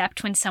to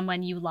accept when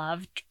someone you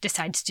love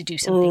decides to do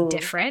something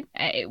different.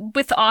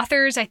 With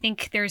authors, I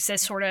think there's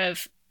this sort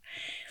of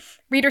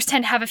readers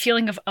tend to have a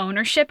feeling of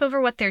ownership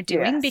over what they're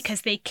doing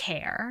because they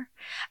care.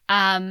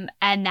 And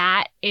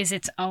that is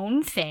its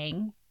own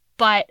thing.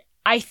 But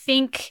I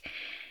think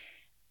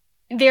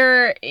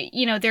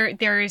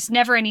there's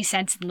never any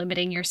sense in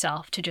limiting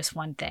yourself to just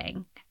one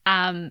thing.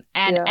 And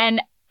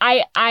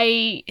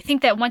I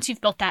think that once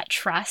you've built that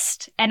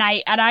trust, and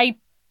I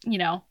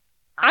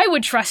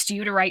would trust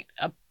you to write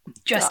a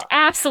just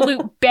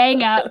absolute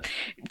bang up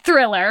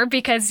thriller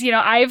because,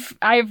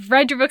 I've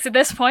read your books at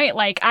this point.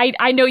 Like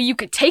I know you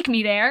could take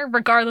me there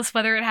regardless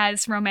whether it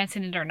has romance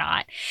in it or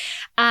not.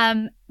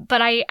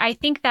 But I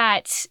think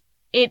that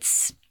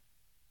it's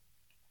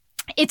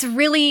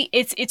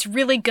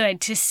really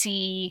good to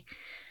see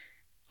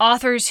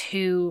authors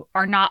who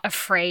are not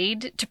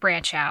afraid to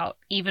branch out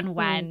even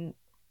when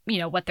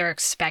what they're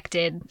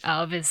expected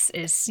of is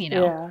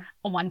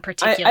one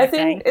particular I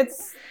think thing.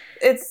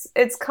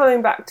 It's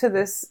coming back to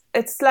this.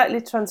 It's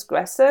slightly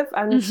transgressive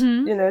and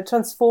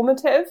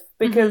transformative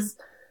because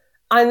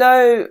I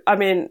know. I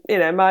mean,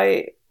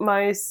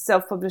 my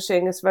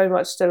self-publishing is very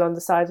much still on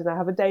the side, and I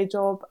have a day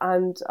job,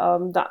 and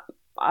that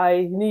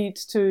I need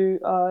to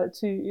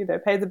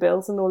pay the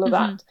bills and all of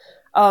that.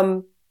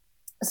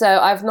 So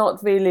I've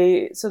not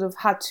really sort of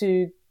had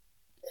to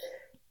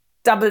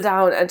double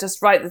down and just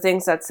write the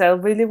things that sell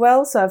really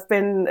well. So I've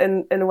been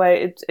in a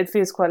way it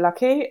feels quite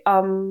lucky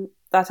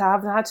that I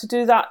haven't had to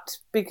do that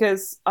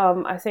because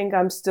I think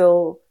I'm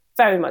still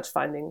very much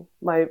finding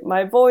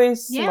my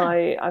voice.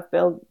 Yeah. I've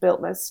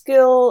built my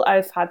skill.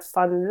 I've had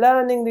fun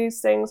learning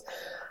these things.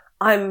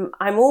 I'm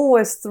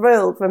always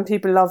thrilled when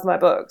people love my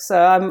book.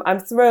 So I'm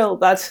thrilled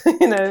that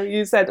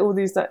you said all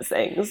these nice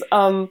things.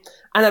 And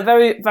I'm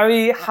very,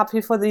 very happy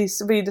for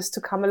these readers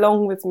to come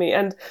along with me.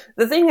 And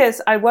the thing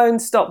is, I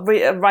won't stop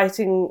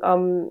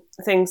writing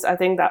things. I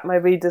think that my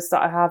readers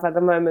that I have at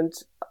the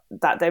moment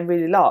that they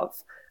really love,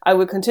 I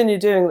will continue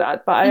doing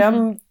that. But I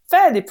am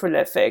fairly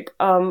prolific,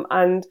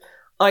 and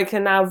I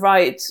can now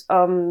write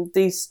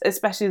these,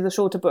 especially the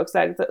shorter books.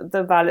 Like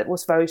the Valet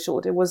was very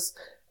short. It was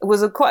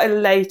quite a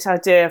late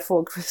idea for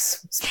a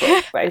Christmas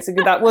book,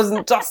 basically. That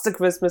wasn't just a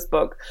Christmas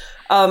book.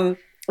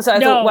 So I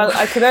thought, well,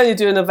 I can only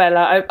do a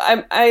novella.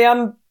 I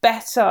am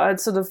better at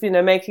sort of,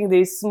 making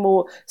these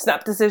small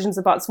snap decisions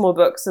about small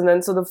books and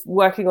then sort of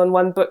working on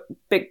one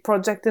big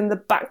project in the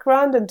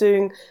background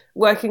and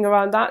working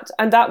around that.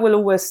 And that will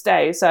always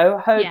stay. So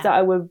I hope that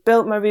I will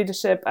build my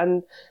readership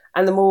and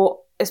the more,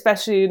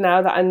 especially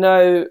now that I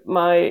know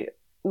my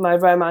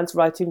romance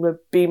writing will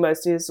be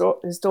mostly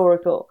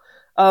historical.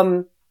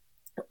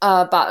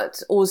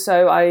 But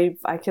also I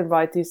can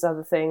write these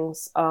other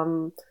things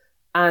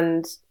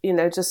and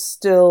just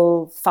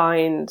still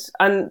find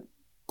and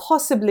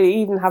possibly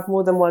even have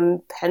more than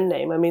one pen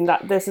name. I mean,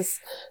 that this is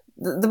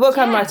the book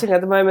I'm writing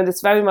at the moment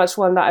is very much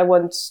one that I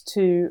want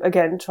to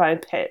again try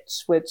and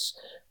pitch, which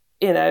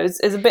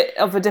is a bit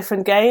of a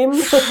different game.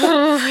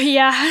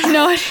 Yeah,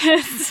 no, it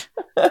is.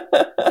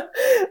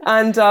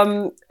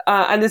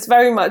 And it's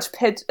very much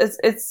pitch.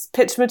 It's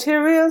pitch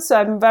material. So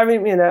I'm very,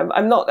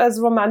 I'm not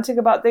as romantic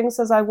about things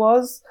as I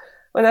was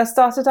when I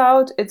started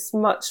out. It's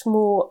much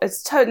more.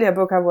 It's totally a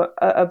book I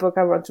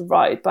want to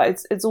write,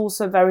 but it's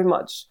also very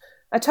much.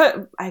 I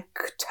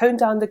toned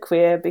down the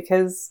queer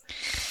because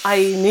I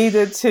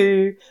needed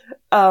to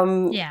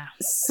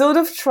sort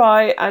of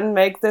try and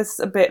make this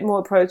a bit more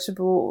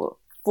approachable,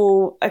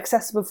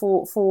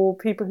 accessible for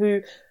people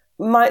who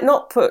might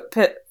not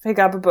pick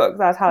up a book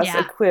that has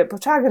a queer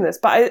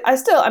protagonist. But I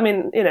still,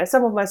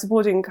 some of my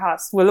supporting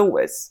cast will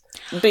always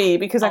be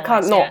because I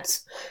can't not.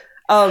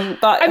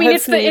 But I mean,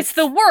 it's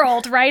the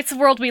world, right? It's the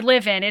world we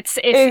live in. It's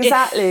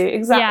exactly.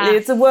 Yeah.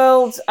 It's a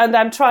world, and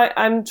I'm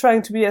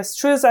trying to be as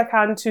true as I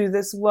can to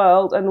this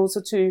world and also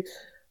to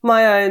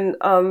my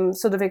own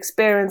sort of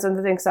experience and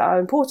the things that are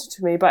important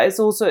to me. But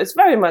it's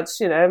very much,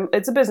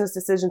 it's a business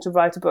decision to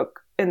write a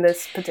book in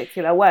this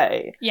particular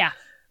way. Yeah.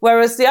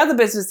 Whereas the other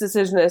business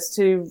decision is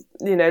to,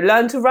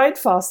 learn to write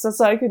faster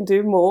so I can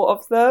do more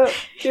of the,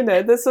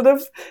 the sort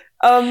of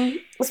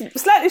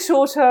Slightly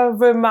shorter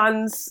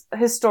romance,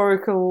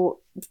 historical,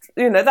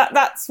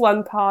 that's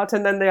one part,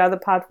 and then the other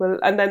part will,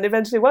 and then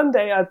eventually one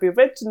day I'll be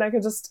rich and I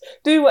can just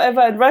do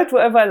whatever and write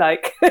whatever I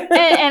like.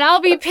 and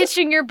I'll be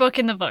pitching your book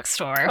in the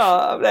bookstore.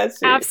 Oh,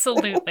 bless you.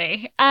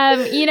 Absolutely.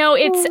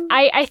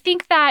 I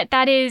think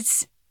that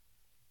is,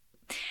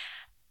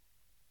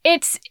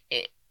 it's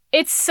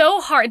so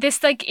hard,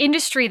 this like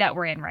industry that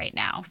we're in right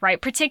now,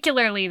 right?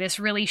 Particularly this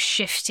really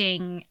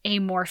shifting,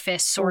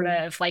 amorphous sort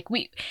of like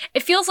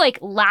it feels like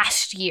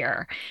last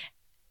year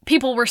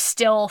people were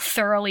still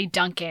thoroughly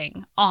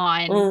dunking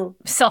on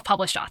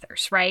self-published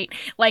authors, right?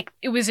 Like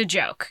it was a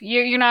joke.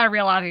 You're not a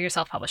real author, you're a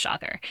self-published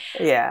author.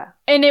 Yeah.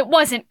 And it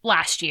wasn't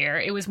last year.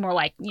 It was more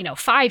like,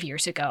 5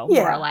 years ago,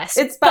 more or less.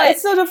 But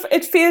it's sort of,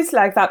 it feels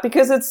like that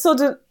because it's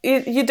sort of,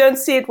 you don't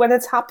see it when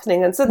it's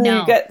happening and suddenly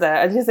you get there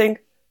and you think,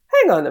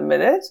 hang on a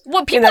minute.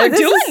 Well, people are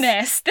doing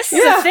this. This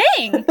is a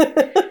thing.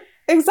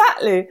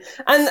 Exactly.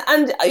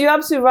 And you're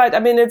absolutely right. I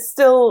mean, it's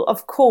still,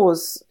 of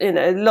course,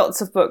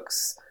 lots of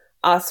books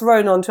are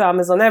thrown onto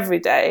Amazon every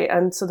day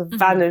and sort of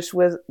vanish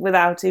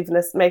without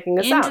even making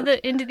a sound.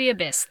 Into the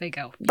abyss they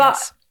go.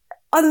 But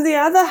on the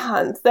other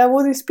hand, there are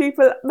all these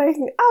people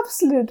making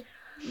absolute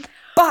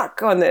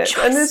buck on it.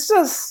 And it's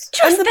just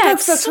and the that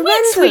books are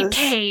sweet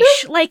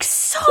cash. Like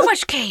so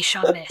much cash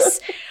on this.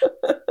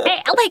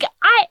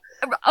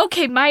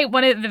 Okay,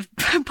 one of the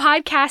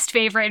podcast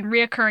favorite and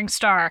reoccurring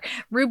star,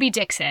 Ruby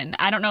Dixon.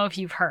 I don't know if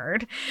you've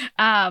heard.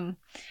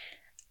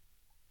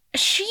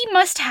 She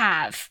must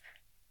have,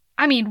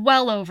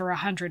 well over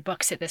 100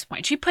 books at this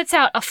point. She puts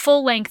out a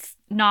full-length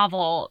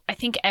novel, I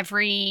think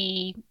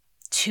every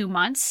 2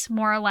 months,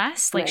 more or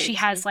less. Like she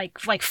has like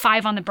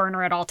 5 on the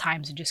burner at all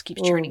times and just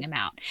keeps churning them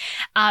out.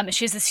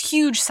 She has this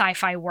huge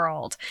sci-fi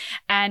world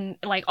and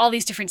like all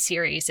these different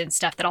series and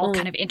stuff that all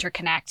kind of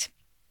interconnect.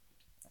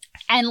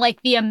 And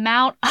like the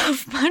amount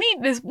of money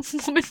this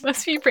woman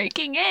must be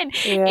raking in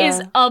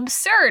is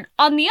absurd.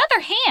 On the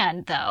other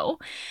hand, though,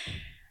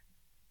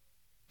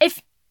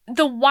 if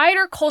the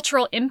wider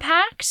cultural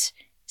impact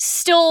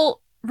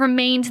still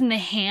remains in the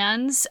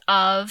hands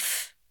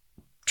of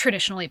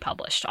traditionally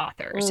published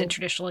authors and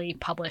traditional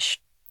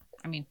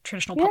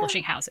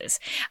publishing houses.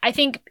 I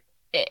think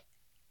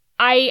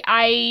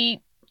I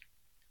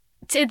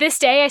to this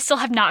day, I still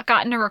have not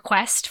gotten a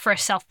request for a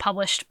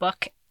self-published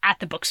book at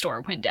the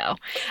bookstore window.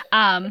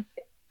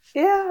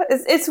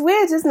 It's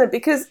weird, isn't it?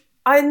 Because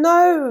I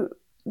know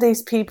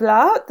these people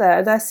are out there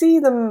and I see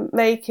them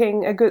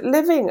making a good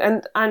living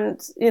and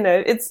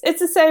it's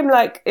the same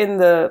like in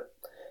the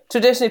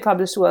traditionally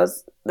published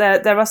worlds.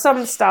 There are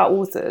some star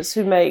authors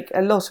who make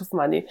a lot of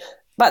money,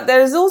 but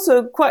there is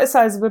also quite a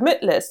sizable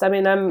mid list. I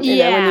mean, when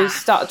you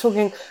start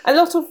talking, a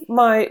lot of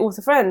my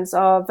author friends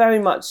are very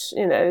much,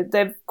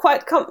 they're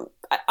quite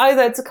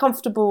either it's a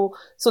comfortable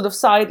sort of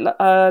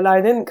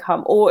sideline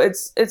income or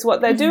it's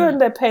what they do and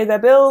they pay their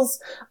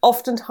bills.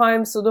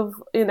 Oftentimes sort of,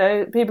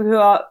 people who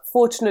are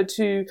fortunate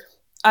to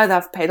either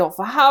have paid off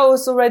a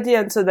house already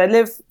and so they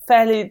live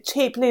fairly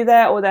cheaply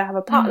there, or they have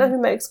a partner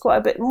who makes quite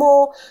a bit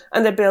more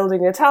and they're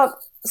building it up.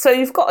 So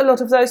you've got a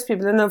lot of those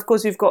people. And then of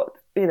course you've got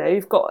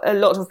a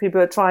lot of people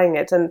who are trying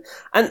it and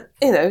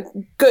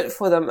good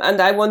for them.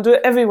 And I want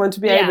everyone to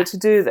be able to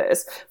do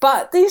this.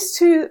 But these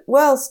two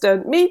worlds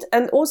don't meet.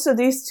 And also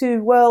these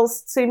two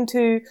worlds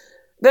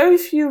very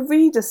few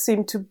readers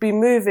seem to be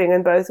moving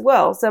in both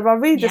worlds. There are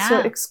readers who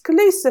are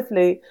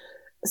exclusively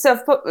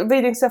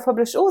reading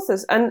self-published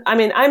authors. And I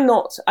mean, I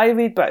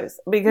read both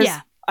because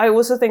I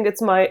also think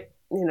it's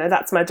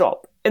that's my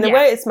job. In a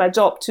way, it's my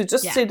job to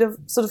just sort of,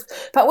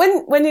 but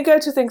when you go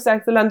to things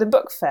like the London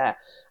Book Fair,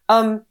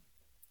 I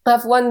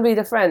have one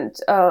writer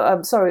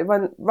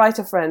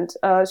friend,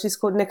 she's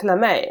called Nicola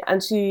May,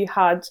 and she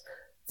had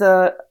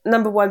the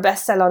 #1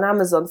 bestseller on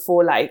Amazon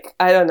for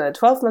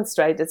 12 months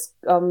straight. It's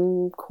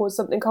called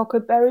something called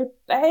Huckleberry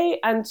Bay,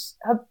 and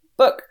her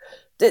book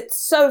did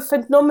so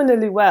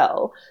phenomenally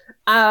well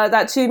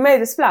that she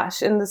made a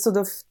splash in the sort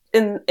of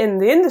in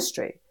the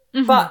industry.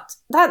 But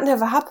that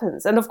never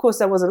happens. And of course,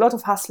 there was a lot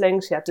of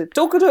hustling. She had to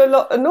talk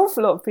to an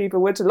awful lot of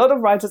people, which a lot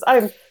of writers,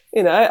 I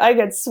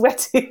get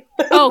sweaty.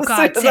 Oh,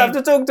 God. I have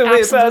to talk to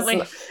me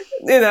person.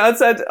 I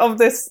said,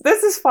 this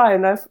is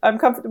fine. I'm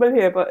comfortable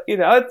here. But, in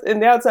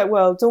the outside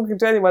world, talking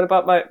to anyone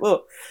about my...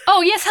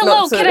 Oh, yes,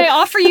 hello. Can I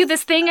offer you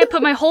this thing I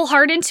put my whole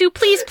heart into?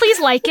 Please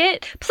like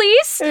it.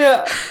 Please?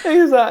 Yeah,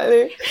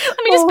 exactly.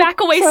 Let me just back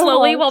away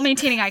slowly while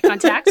maintaining eye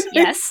contact.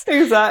 Yes.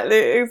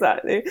 Exactly.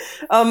 But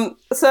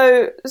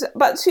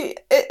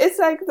it's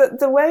like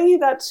the way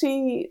that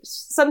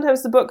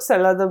sometimes the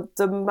bookseller,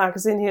 the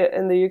magazine here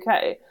in the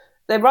UK,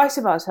 they write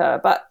about her,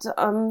 but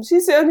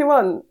she's the only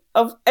one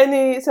of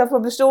any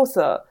self-published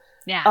author.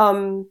 Yeah.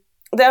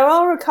 There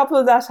are a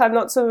couple that I'm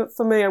not so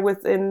familiar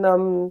with in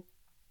the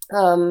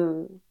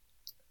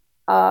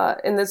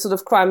sort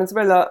of crime and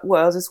thriller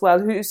world as well,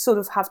 who sort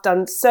of have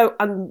done so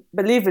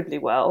unbelievably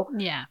well.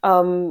 Yeah.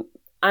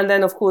 And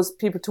then, of course,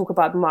 people talk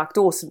about Mark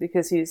Dawson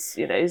because he's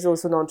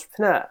also an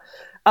entrepreneur.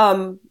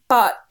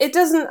 But it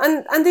doesn't,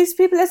 and these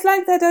people, it's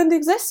like they don't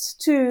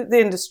exist to the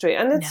industry.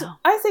 And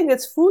I think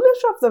it's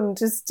foolish of them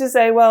to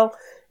say, well,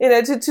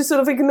 to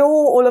sort of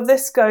ignore all of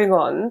this going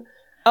on,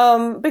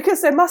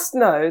 because they must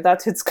know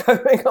that it's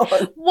going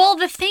on. Well,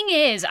 the thing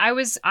is,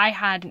 I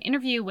had an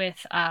interview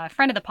with a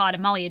friend of the pod,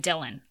 Amalia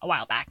Dillon, a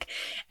while back,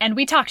 and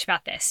we talked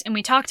about this, and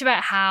we talked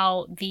about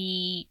how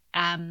the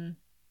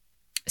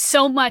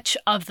so much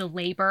of the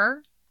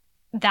labor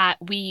that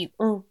we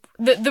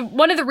the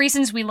one of the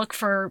reasons we look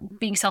for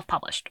being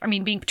self-published,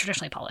 being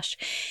traditionally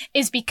published,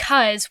 is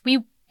because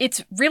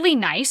it's really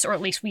nice, or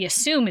at least we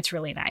assume it's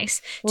really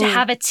nice, to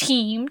have a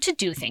team to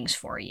do things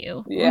for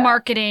you. Yeah.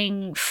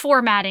 Marketing,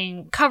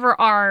 formatting, cover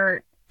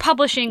art,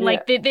 publishing,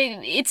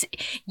 it's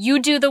you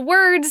do the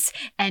words,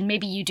 and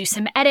maybe you do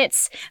some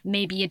edits,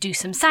 maybe you do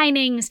some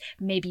signings,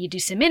 maybe you do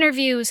some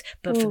interviews,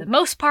 but for the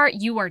most part,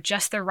 you are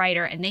just the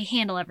writer and they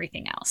handle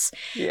everything else.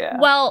 Yeah.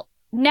 Well,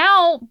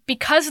 now,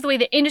 because of the way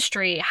the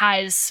industry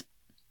has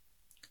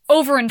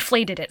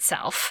overinflated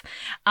itself,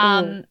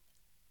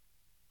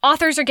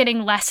 authors are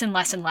getting less and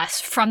less and less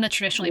from the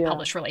traditionally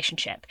published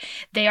relationship.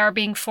 They are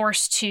being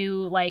forced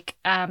to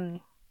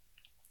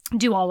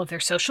do all of their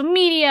social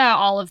media,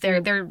 all of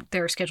they're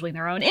scheduling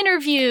their own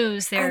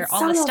interviews,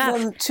 all this stuff.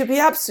 Them, to be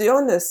absolutely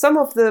honest, some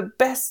of the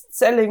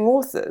best-selling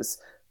authors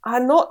are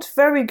not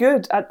very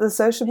good at the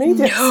social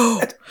media.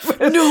 No,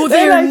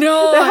 they're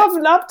not. They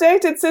haven't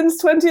updated since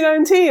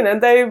 2019,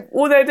 and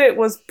all they did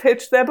was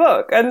pitch their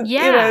book. And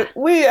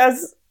we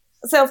as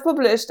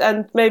self-published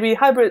and maybe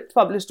hybrid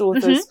published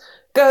authors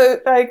go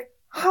like,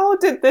 how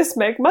did this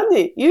make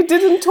money? You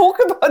didn't talk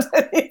about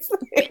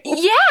anything.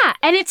 Yeah,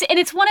 and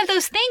it's one of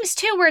those things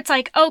too where it's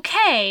like,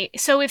 okay,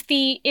 so if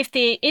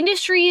the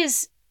industry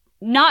is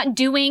not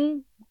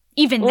doing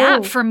even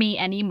that for me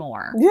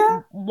anymore,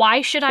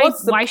 why should I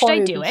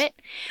do it?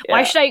 Yeah.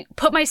 Why should I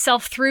put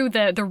myself through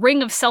the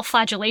ring of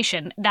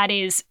self-flagellation that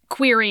is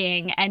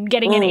querying and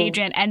getting an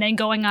agent and then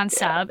going on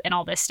sub and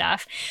all this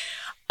stuff?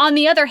 On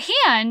the other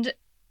hand,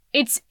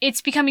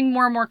 it's becoming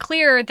more and more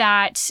clear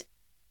that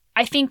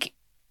I think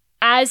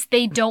as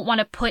they don't want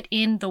to put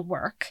in the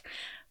work,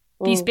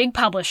 these big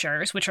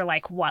publishers, which are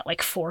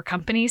like 4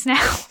 companies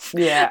now.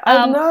 Yeah,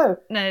 I know.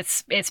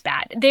 It's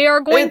bad. They are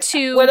going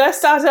to. When I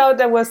started out,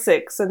 there were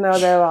 6, and now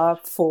there are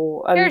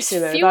 4. And, there's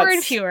fewer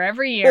and fewer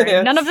every year.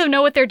 Yes. None of them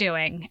know what they're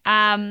doing.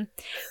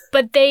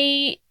 But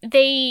they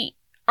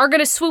are going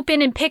to swoop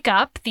in and pick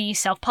up the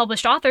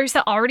self-published authors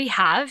that already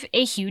have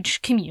a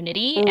huge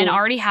community and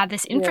already have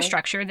this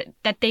infrastructure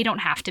that they don't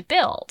have to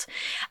build.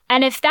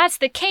 And if that's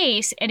the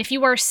case, and if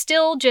you are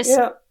still just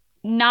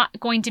not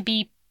going to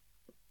be,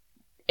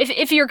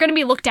 if you're going to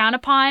be looked down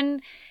upon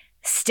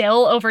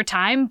still over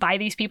time by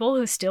these people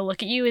who still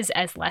look at you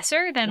as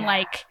lesser, then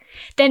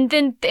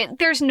then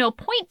there's no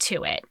point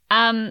to it.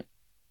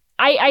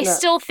 I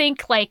still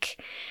think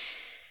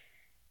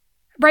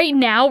right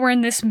now we're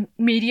in this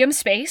medium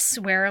space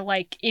where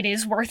it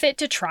is worth it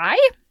to try.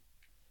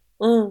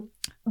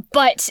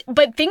 But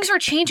things are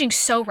changing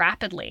so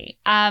rapidly.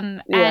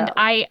 And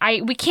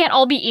we can't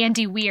all be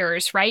Andy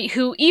Weirs, right?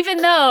 Who even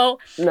though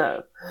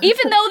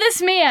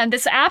this man,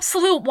 this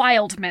absolute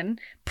wildman,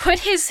 put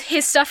his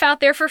stuff out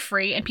there for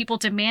free and people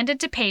demanded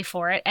to pay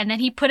for it, and then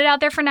he put it out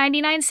there for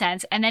 99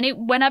 cents, and then it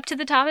went up to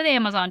the top of the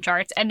Amazon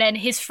charts, and then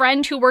his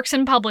friend who works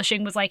in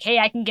publishing was like, hey,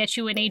 I can get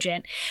you an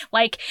agent.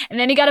 And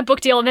then he got a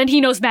book deal, and then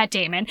he knows Matt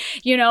Damon.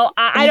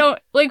 I don't,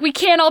 we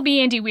can't all be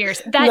Andy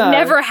Weirs. That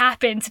never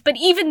happened. But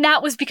even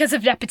that was because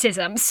of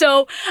nepotism.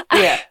 So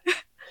yeah.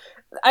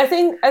 I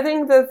think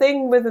the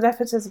thing with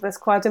nepotism is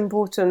quite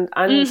important,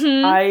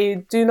 and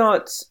I do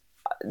not,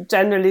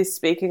 generally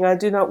speaking, I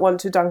do not want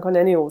to dunk on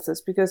any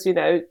authors because,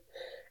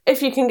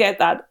 if you can get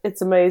that,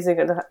 it's amazing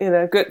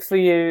and, good for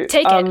you.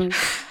 Take it.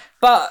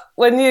 But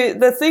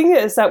the thing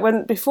is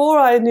that before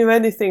I knew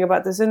anything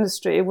about this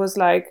industry, it was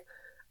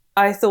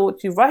I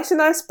thought you write a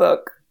nice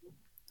book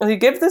and you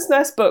give this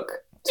nice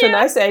book to a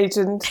nice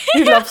agent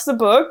who loves the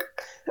book,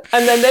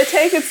 and then they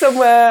take it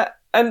somewhere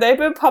and they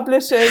will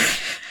publish it.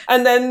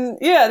 And then,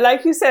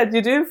 like you said,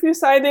 you do a few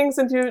signings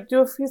and you do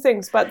a few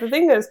things. But the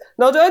thing is,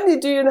 not only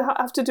do you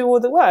have to do all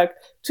the work,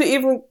 to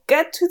even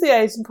get to the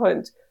agent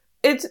point,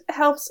 it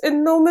helps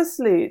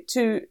enormously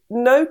to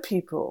know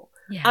people.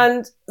 Yeah.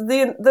 And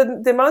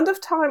the amount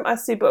of time I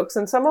see books,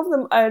 and some of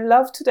them I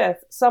love to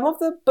death. Some of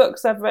the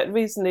books I've read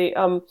recently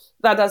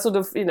that are sort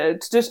of,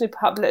 traditionally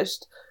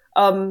published,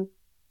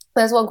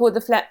 there's one called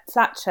The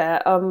Flat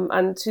Chair,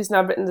 and she's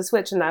now written The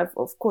Switch, and I've,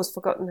 of course,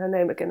 forgotten her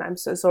name again. I'm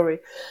so sorry.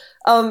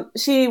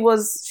 She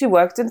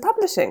worked in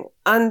publishing,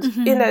 and,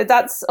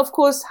 that's, of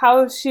course,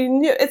 how she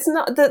knew. It's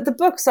not, the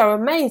books are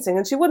amazing,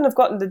 and she wouldn't have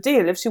gotten the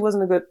deal if she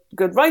wasn't a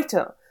good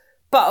writer.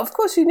 But, of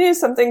course, she knew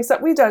some things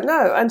that we don't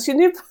know, and she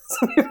knew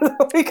some people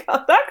that we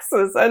can't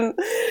access. And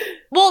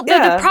well,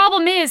 the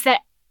problem is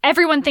that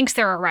everyone thinks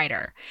they're a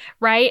writer,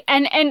 right?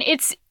 And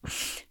it's...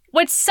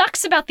 what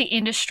sucks about the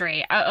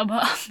industry,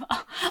 amongst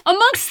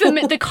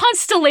the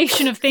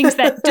constellation of things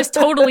that just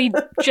totally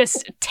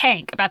just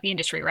tank about the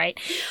industry, right?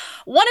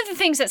 One of the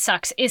things that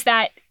sucks is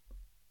that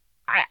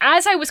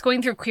as I was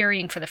going through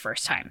querying for the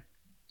first time,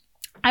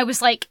 I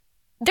was like,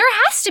 there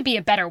has to be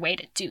a better way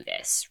to do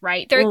this,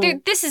 right?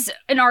 This is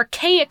an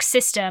archaic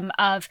system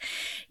of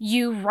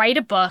you write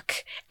a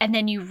book and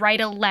then you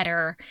write a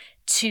letter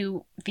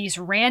to these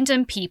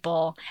random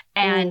people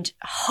and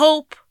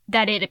hope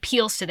that it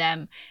appeals to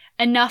them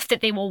enough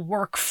that they will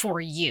work for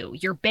you.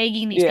 You're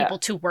begging these people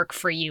to work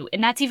for you.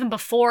 And that's even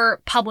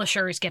before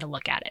publishers get a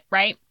look at it,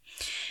 right?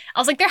 I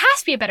was like, there has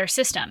to be a better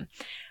system.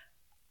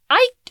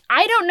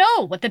 I don't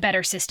know what the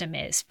better system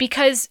is,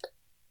 because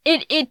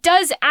it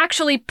does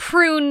actually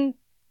prune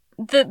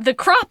the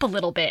crop a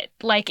little bit.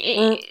 Like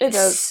it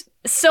does.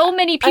 So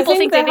many people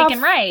think that they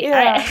can write.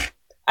 Yeah.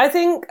 I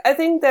think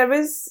there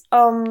is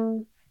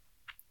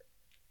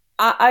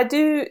I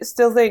do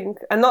still think,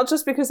 and not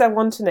just because I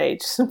want an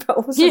agent, but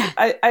also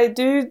I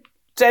do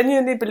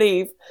genuinely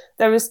believe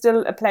there is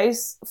still a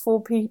place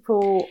for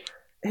people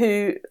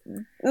who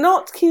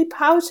not keep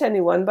out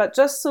anyone, but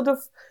just sort of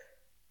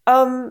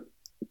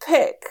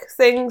pick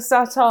things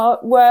that are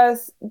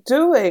worth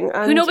doing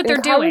and who know what they're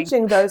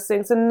encouraging those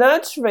things and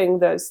nurturing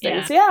those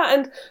things. Yeah,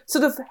 and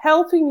sort of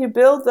helping you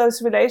build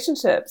those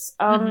relationships.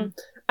 And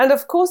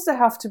of course they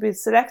have to be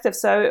selective.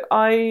 So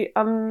I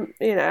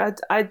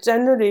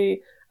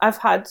generally, I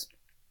had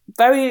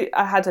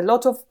a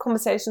lot of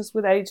conversations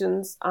with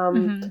agents,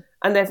 and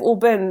they've all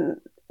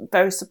been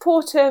very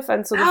supportive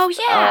and sort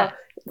of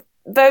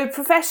very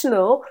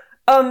professional.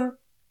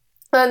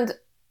 And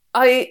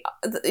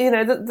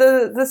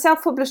the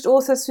self-published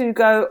authors who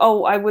go,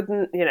 oh, I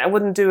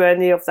wouldn't do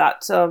any of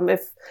that.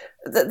 If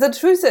the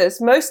truth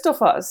is, most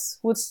of us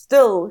would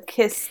still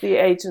kiss the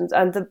agent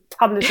and the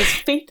publisher's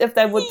feet if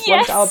they would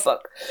want our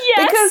book,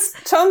 because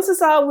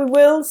chances are we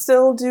will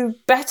still do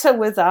better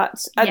with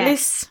that. At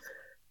least,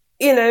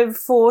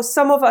 for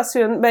some of us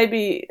who are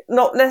maybe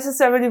not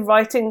necessarily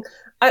writing.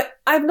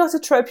 I'm not a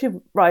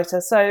tropey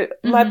writer, so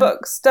my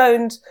books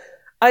don't.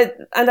 I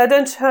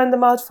don't turn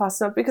them out fast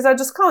enough because I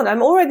just can't.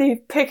 I'm already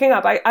picking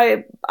up.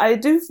 I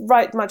do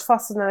write much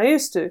faster than I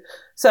used to,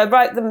 so I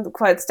write them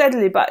quite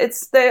steadily. But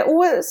they're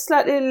always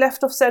slightly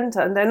left of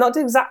center, and they're not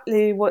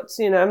exactly what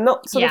I'm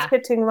not sort of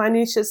hitting my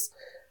niches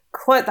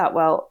quite that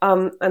well.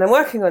 And I'm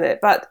working on it,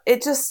 but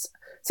it just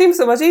seems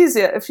so much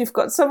easier if you've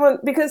got someone,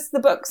 because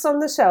the books on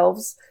the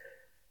shelves,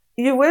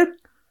 you will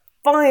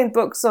find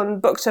books on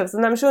bookshelves,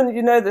 and I'm sure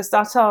you know this,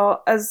 that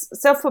are, as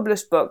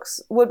self-published books,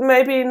 would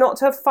maybe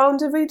not have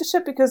found a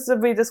readership because the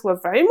readers were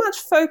very much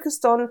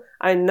focused on,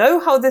 I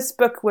know how this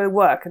book will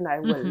work and I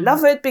will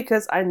love it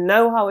because I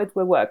know how it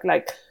will work.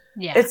 Like,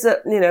 it's a,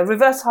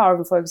 reverse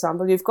harem, for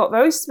example. You've got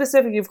very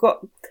specific, you've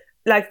got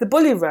like the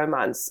bully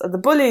romance, the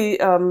bully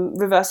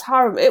reverse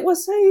harem. It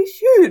was a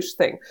huge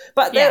thing,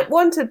 but they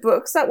wanted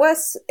books that were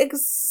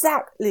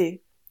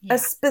exactly a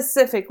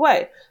specific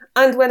way.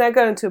 And when I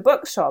go into a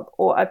bookshop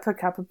or I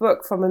pick up a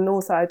book from an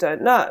author I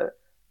don't know,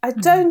 I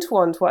don't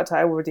want what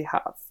I already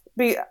have.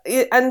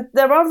 And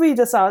there are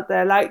readers out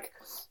there like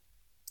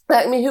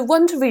me who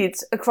want to read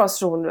across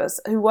genres,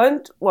 who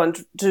won't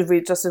want to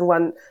read just in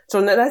one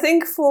genre. And I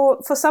think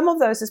for some of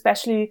those,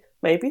 especially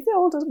maybe the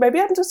older, maybe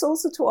I'm just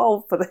also too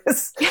old for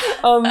this,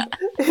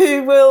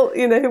 who will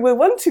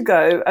want to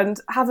go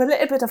and have a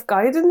little bit of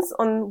guidance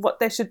on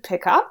what they should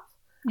pick up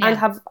and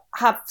have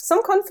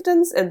some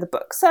confidence in the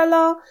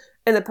bookseller,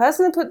 in the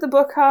person who put the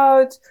book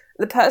out,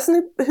 the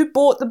person who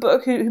bought the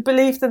book, who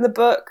believed in the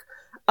book,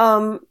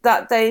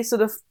 that they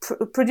sort of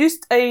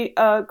produced a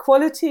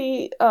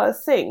quality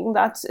thing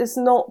that is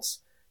not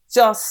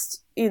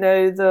just,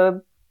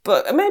 the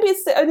book. Maybe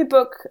it's the only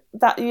book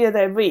that year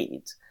they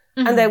read,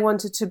 and they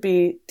want it to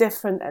be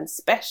different and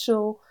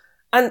special.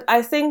 And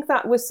I think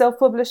that with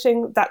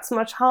self-publishing, that's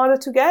much harder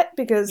to get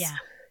because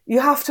you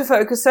have to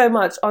focus so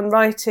much on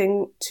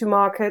writing to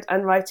market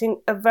and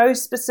writing a very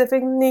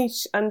specific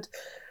niche, and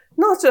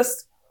not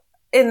just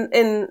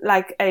in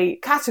like a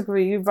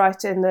category. You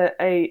write in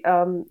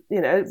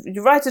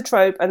you write a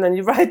trope, and then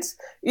you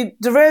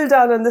drill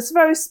down on this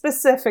very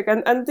specific.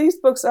 And these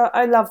books are,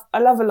 I love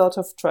a lot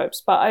of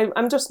tropes, but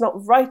I'm just not a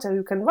writer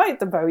who can write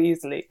them very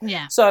easily.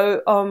 Yeah.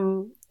 So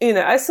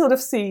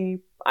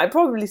I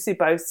probably see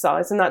both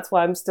sides, and that's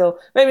why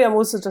maybe I'm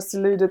also just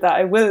deluded that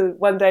I will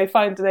one day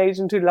find an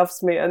agent who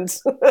loves me and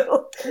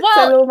sell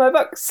all my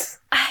books.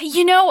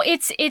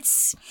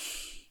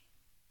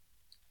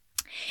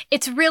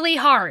 It's really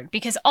hard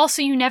because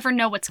also you never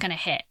know what's going to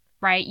hit,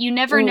 right? You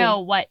never know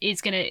what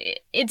is going to...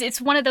 It's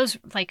one of those,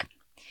 like...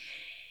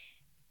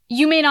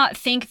 You may not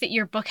think that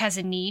your book has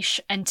a niche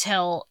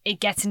until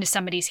it gets into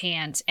somebody's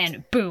hands,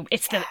 and boom,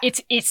 it's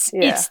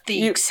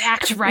the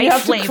exact right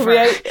flavor.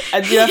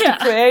 You have to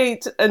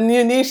create a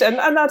new niche, and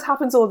that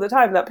happens all the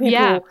time. That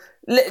people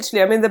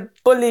literally, I mean, the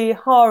bully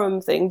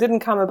harem thing didn't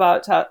come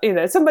about,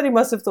 somebody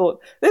must have thought,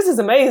 this is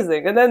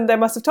amazing. And then they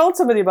must have told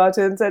somebody about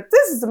it and said,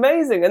 this is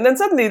amazing. And then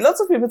suddenly lots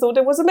of people thought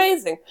it was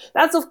amazing.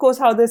 That's, of course,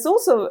 how this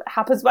also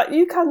happens, but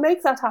you can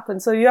make that happen.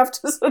 So you have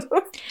to sort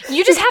of...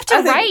 You just have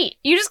to write.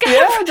 You just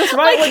gotta... just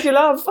write what you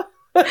love.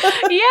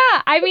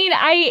 Yeah, I mean,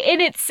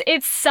 and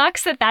it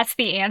sucks that that's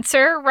the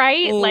answer,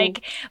 right?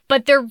 Like,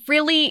 but they're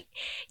really,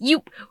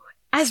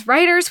 as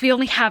writers, we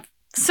only have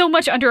so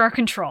much under our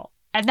control,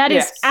 and that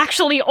is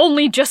actually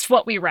only just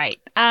what we write.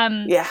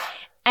 And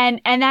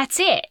that's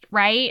it,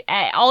 right?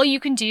 All you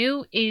can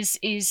do is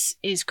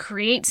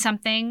create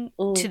something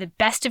to the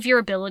best of your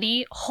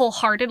ability,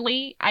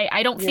 wholeheartedly.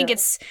 I don't think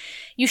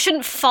you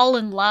shouldn't fall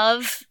in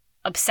love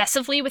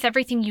obsessively with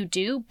everything you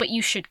do, but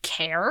you should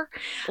care.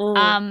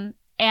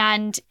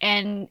 And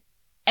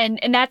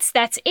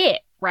that's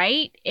it,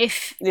 right?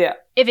 If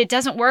it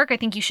doesn't work, I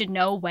think you should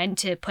know when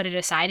to put it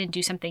aside and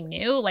do something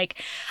new.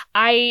 Like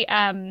I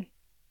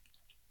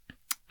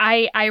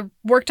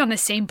worked on the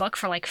same book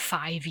for like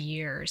 5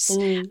 years.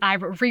 I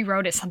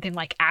rewrote it something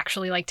like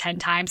actually like 10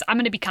 times. I'm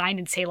going to be kind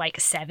and say like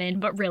 7,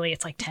 but really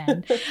it's like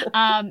 10.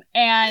 When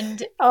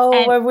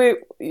we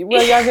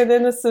were young and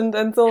innocent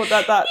and thought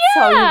that that's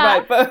how you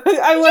write. But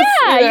I was,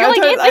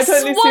 you're like, this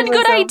is one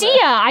good idea.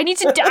 I need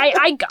to,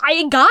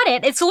 I got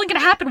it. It's only going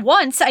to happen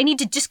once. I need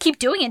to just keep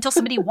doing it until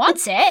somebody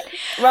wants it.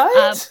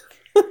 Right?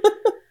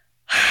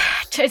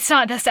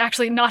 That's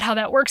actually not how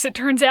that works, it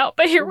turns out,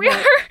 but here we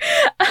are.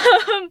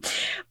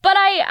 But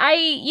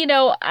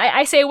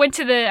I say I went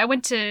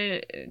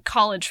to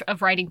college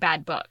of writing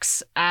bad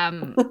books.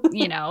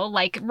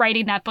 Like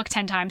writing that book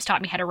 10 times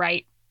taught me how to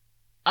write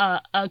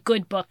a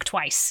good book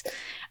twice.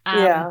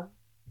 I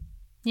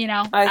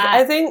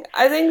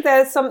think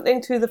there's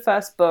something to the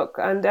first book,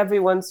 and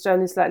everyone's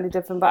journey is slightly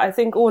different, but I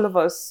think all of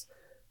us,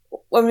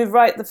 when we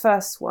write the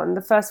first one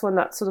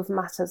that sort of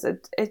matters,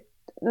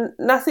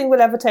 nothing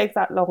will ever take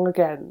that long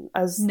again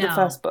as the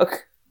first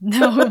book.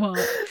 No, it won't.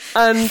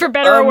 And, for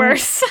better or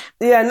worse.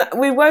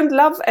 We won't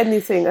love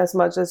anything as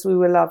much as we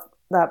will love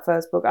that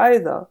first book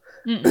either.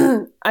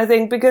 I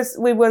think because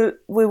we will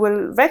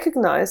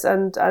recognize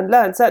and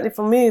learn. Certainly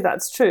for me,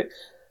 that's true.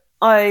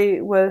 I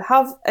will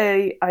have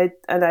an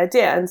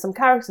idea and some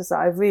characters that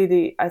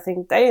I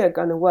think they are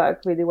going to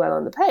work really well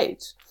on the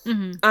page,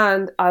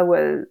 and I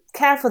will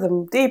care for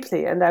them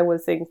deeply, and I will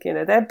think,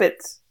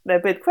 they're a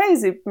bit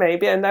crazy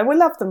maybe, and I will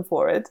love them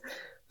for it.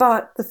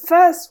 But the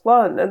first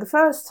one and the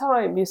first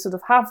time you sort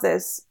of have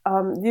this,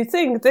 you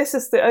think this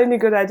is the only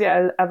good idea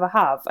I'll ever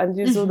have, and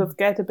you sort of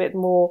get a bit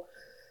more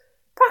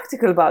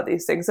practical about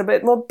these things, a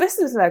bit more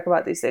businesslike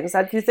about these things,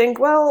 and you think,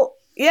 well,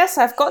 yes,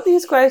 I've got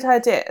these great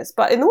ideas,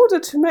 but in order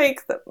to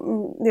make them,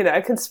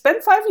 I can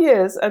spend 5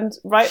 years and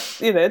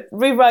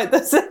rewrite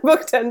this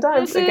book 10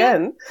 times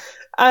again,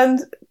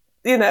 and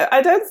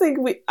I don't think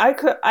I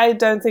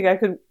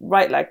could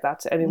write like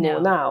that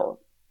anymore now,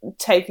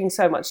 taking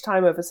so much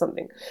time over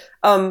something.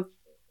 But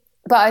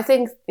I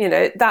think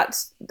that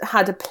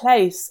had a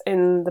place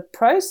in the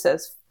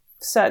process,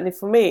 certainly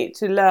for me,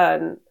 to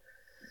learn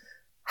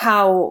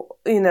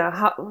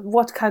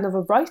what kind of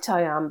a writer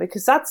I am,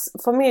 because that's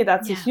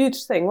a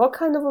huge thing. What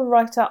kind of a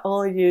writer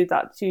are you?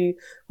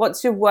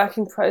 What's your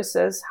working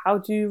process? How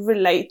do you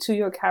relate to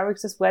your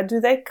characters? Where do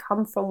they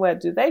come from? Where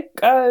do they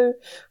go?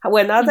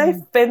 When are they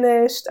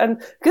finished?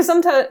 And because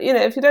sometimes,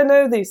 if you don't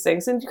know these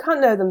things, and you can't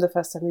know them the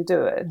first time you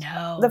do it.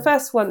 No. The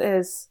first one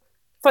is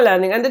for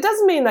learning, and it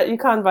doesn't mean that you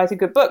can't write a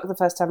good book the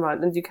first time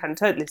around and you can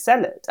totally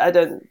sell it. I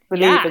don't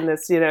believe in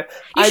this. You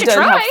should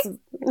try.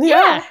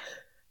 Yeah.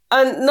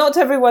 And not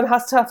everyone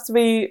has to have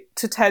 3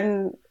 to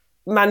 10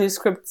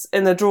 manuscripts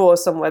in a drawer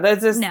somewhere.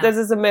 There's this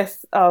a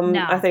myth.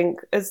 I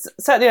think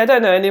certainly I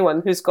don't know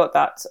anyone who's got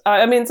that.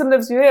 I mean,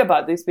 sometimes you hear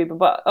about these people,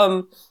 but I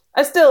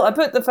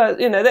put the first.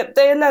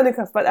 They're learning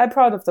curve, but I'm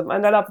proud of them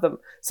and I love them.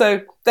 So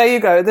there you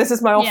go. This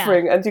is my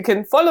offering, and you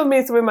can follow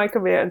me through my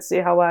career and see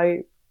how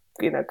I,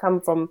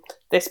 come from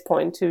this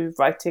point to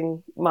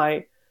writing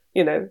my,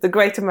 the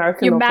great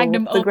American your novel,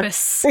 magnum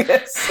opus.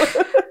 Yes.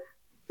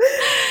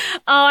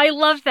 Oh, I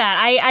love that.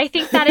 I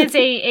think that is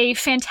a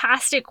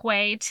fantastic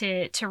way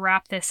to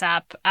wrap this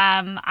up.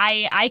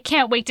 I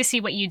can't wait to see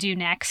what you do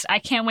next. I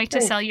can't wait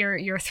to sell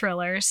your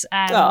thrillers.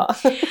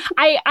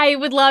 I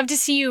would love to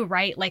see you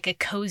write like a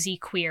cozy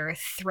queer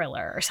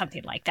thriller or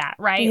something like that,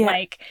 right? Yeah.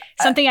 Like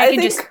something I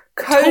can just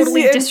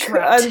totally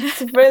disrupt. And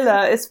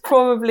thriller is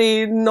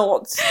probably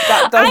not,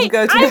 that doesn't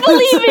go together. I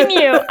believe in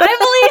you.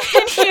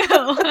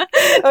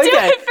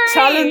 Okay,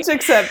 challenge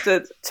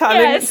accepted.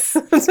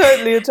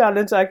 Totally a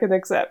challenge I can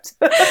accept.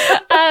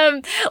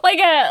 I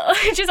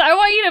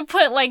want you to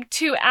put like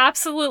 2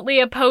 absolutely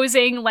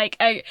opposing, like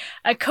a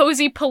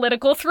cozy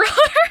political thriller.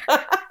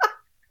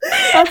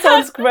 That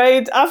sounds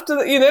great. After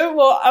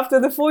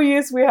the 4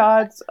 years we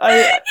had,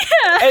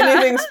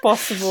 anything's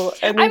possible.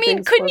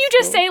 Couldn't you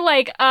just say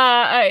like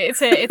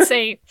it's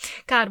a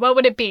God, what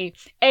would it be?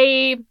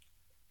 A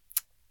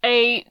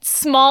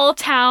small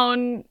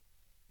town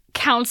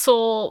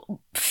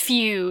council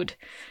feud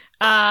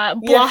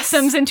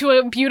blossoms into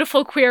a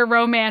beautiful queer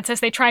romance as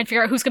they try and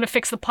figure out who's going to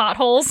fix the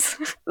potholes.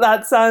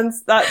 That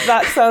sounds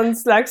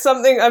like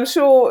something I'm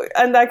sure,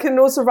 and I can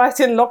also write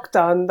in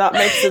lockdown. That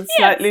makes it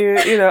slightly,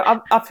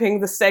 upping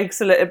the stakes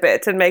a little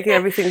bit and making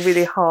everything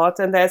really hard.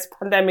 And there's a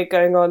pandemic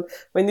going on.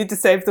 We need to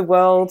save the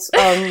world,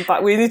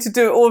 but we need to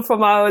do it all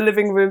from our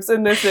living rooms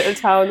in this little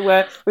town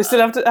where we still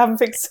haven't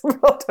fixed the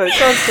potholes.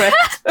 Sounds great.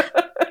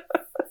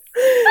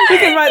 We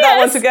can write that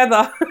one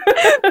together.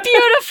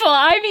 Beautiful.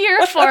 I'm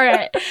here for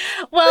it.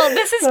 Well,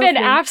 this has been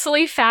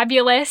absolutely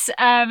fabulous.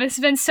 It's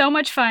been so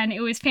much fun. It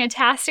was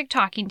fantastic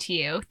talking to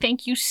you.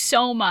 Thank you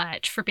so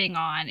much for being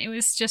on. It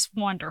was just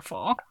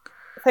wonderful.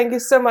 Thank you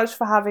so much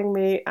for having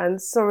me.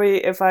 And sorry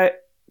if I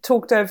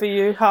talked over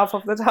you half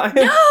of the time.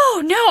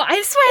 No.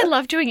 That's why I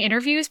love doing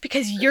interviews,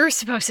 because you're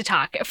supposed to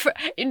talk.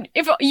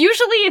 If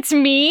usually it's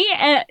me,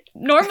 and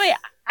normally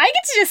I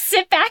get to just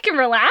sit back and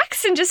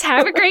relax and just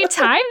have a great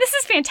time. This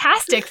is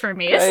fantastic for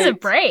me. This is a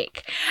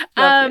break.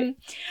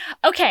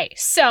 Okay,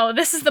 so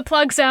this is the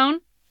Plug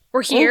Zone.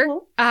 We're here.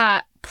 Mm-hmm.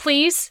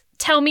 Please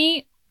tell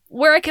me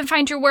where I can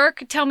find your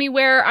work. Tell me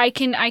where I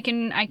can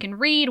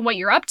read, what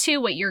you're up to,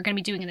 what you're going to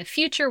be doing in the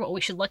future, what we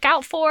should look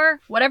out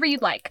for, whatever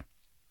you'd like.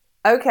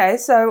 Okay,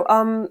 so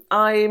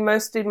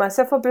my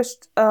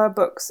self-published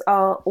books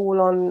are all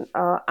on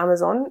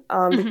Amazon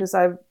because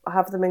I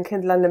have them in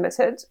Kindle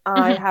Unlimited.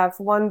 I have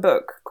one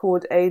book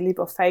called A Leap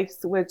of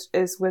Faith, which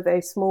is with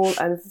a small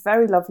and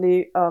very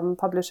lovely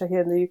publisher here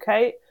in the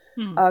UK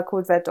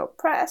called Red Dog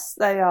Press.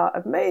 They are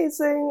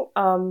amazing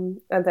and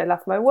they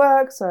love my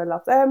work, so I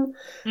love them.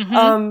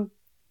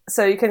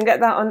 So you can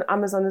get that on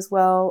Amazon as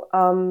well.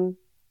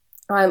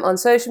 I'm on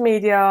social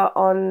media,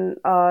 on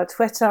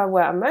Twitter,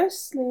 where I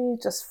mostly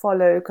just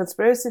follow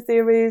conspiracy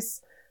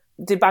theories,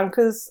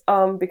 debunkers,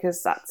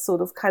 because that's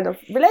sort of kind of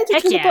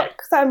related to the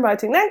book that I'm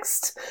writing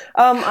next.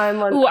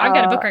 I'm on. I've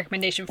got a book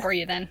recommendation for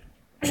you then.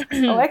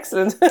 Oh,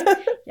 excellent.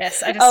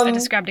 Yes, I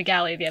just grabbed a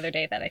galley the other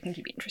day that I think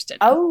you'd be interested in.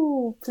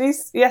 Oh,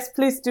 please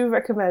do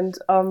recommend.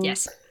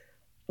 Yes.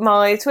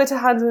 My Twitter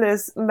handle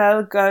is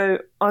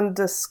melgo_writer.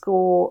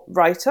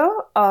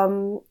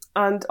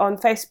 And on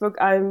Facebook,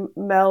 I'm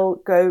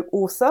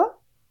melgoauthor,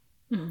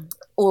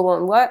 all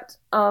one word.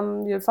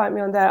 You'll find me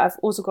on there. I've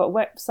also got a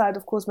website,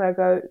 of course,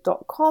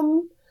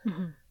 melgo.com.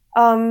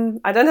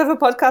 I don't have a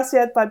podcast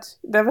yet, but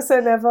never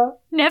say never.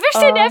 Never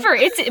say never.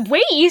 It's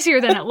way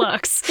easier than it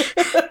looks.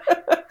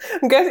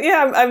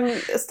 I'm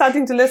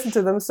starting to listen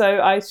to them,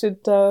 so I should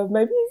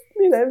maybe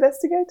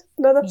investigate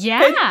another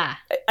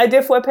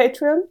idea for a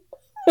Patreon.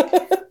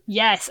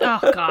 Yes. Oh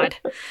God.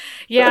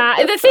 Yeah.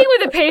 The thing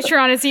with the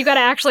Patreon is you got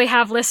to actually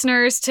have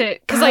listeners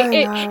because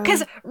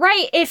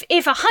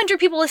if 100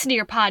 people listen to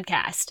your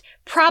podcast,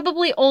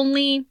 probably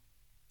only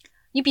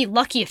you'd be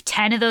lucky if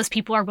 10 of those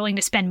people are willing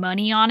to spend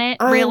money on it.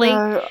 Really.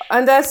 I know.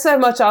 And there's so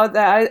much out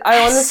there. I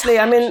honestly,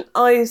 I've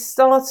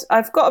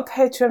got a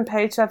Patreon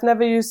page. I've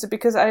never used it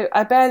because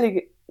I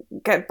barely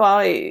get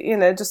by,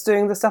 just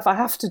doing the stuff I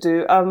have to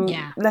do,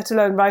 let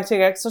alone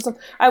writing extra stuff.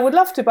 I would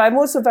love to, but I'm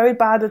also very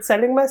bad at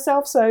selling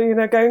myself. So,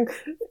 going,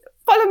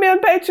 follow me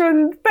on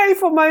Patreon, pay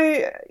for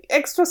my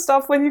extra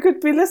stuff when you could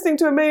be listening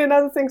to a million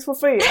other things for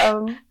free.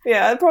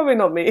 Probably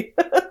not me.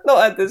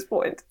 Not at this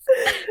point.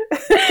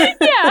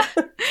 Yeah.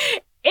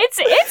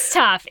 It's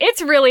tough.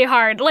 It's really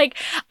hard. Like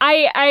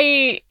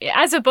I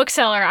as a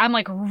bookseller, I'm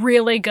like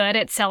really good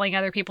at selling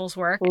other people's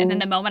work. And then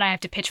the moment I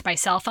have to pitch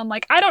myself, I'm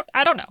like, I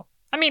don't know.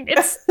 I mean,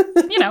 it's,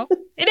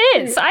 it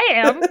is. I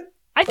am.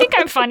 I think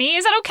I'm funny.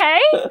 Is that okay?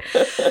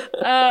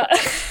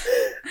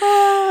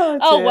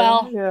 Oh,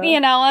 well,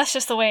 that's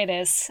just the way it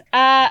is.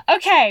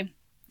 Okay.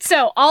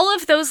 So all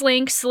of those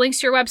links to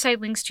your website,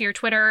 links to your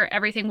Twitter,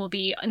 everything will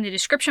be in the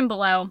description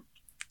below.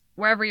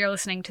 Wherever you're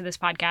listening to this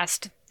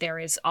podcast, there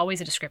is always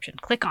a description.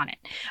 Click on it.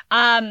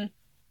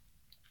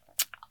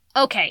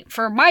 Okay.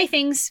 For my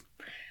things,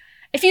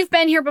 if you've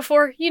been here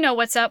before, you know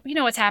what's up. You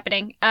know what's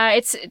happening.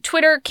 It's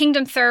Twitter,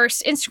 Kingdom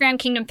Thirst, Instagram,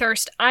 Kingdom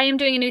Thirst. I am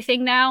doing a new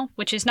thing now,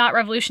 which is not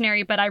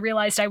revolutionary, but I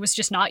realized I was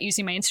just not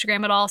using my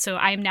Instagram at all. So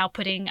I am now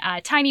putting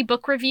tiny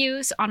book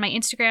reviews on my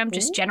Instagram,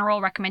 just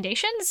general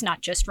recommendations, not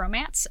just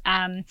romance,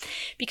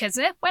 because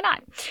why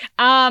not?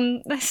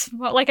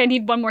 I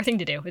need one more thing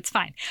to do. It's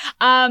fine.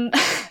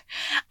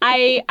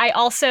 I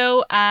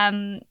also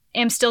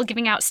am still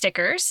giving out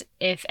stickers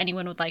if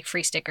anyone would like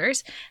free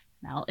stickers.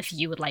 Well, if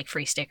you would like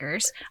free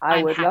stickers,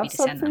 I'm would happy love to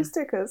some send free them.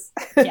 Stickers.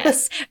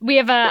 Yes. We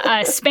have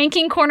a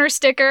Spanking Corner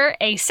sticker,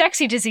 a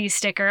Sexy Disease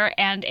sticker,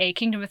 and a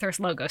Kingdom of Thirst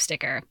logo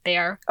sticker. They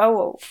are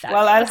fabulous.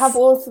 Well, I'll have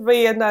all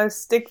three and I'll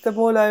stick them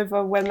all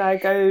over when I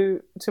go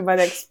to my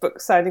next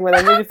book signing when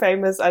I'm really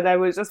famous, and I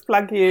will just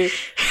plug you,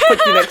 put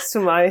you next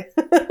to my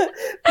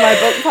my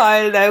book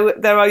pile.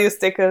 There are your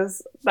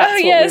stickers.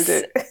 That's what we'll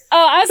do.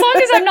 As long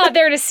as I'm not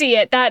there to see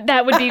it,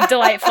 that would be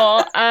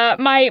delightful.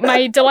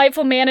 My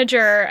delightful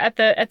manager at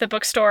the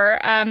bookstore,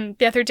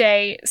 the other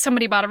day,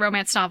 somebody bought a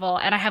romance novel,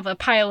 and I have a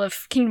pile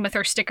of Kingdom of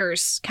Thirst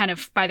stickers kind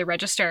of by the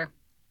register.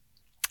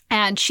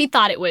 And she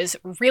thought it was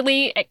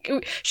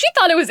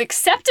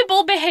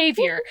acceptable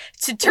behavior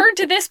to turn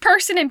to this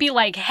person and be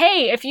like,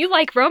 hey, if you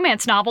like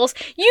romance novels,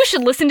 you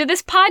should listen to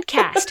this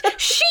podcast.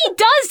 She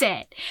does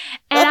it.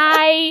 And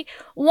I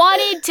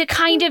wanted to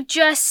kind of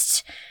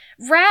just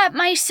wrap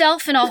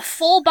myself in a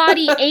full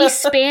body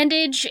ace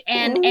bandage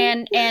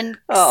and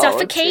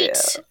suffocate.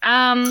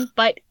 Dear.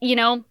 But you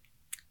know,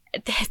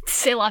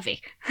 c'est la vie.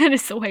 That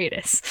is the way it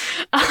is.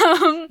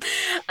 Hi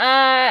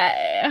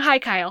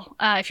Kyle,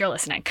 if you're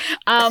listening.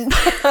 But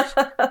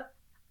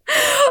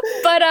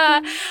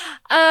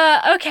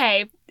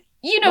okay.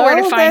 You know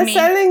where to find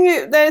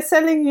me. They're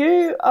selling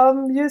you.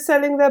 You're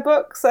selling their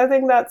books. I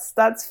think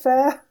that's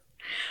fair.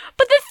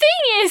 But the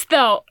thing is,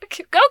 though,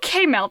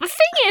 okay, Mel, the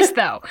thing is,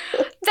 though,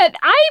 that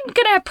I'm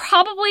gonna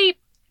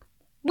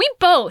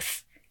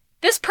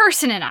this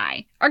person and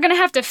I are gonna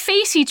have to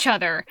face each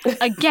other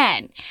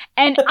again.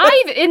 And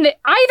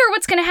either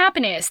what's gonna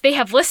happen is they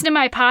have listened to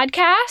my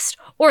podcast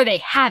or they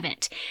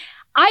haven't.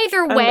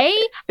 Either way,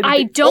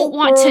 I don't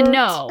want to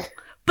know.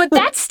 But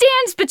that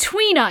stands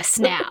between us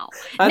now.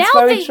 That's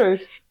very true.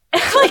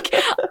 Like,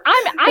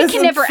 I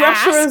can never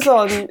ask. Pressure is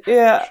on.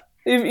 Yeah,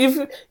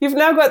 you've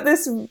now got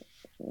this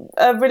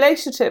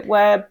relationship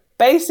where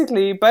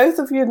basically both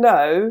of you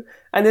know,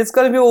 and it's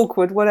going to be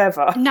awkward,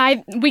 whatever.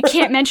 We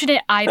can't mention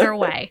it either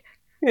way.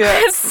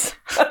 Yeah. It's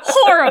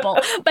horrible.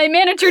 My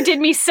manager did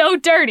me so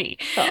dirty.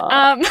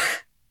 But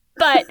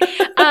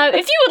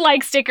if you would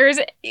like stickers,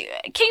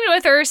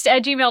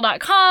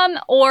 kingdomofthirst@gmail.com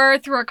or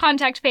through our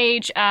contact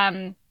page,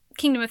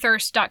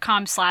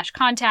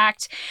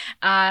 kingdomofthirst.com/contact.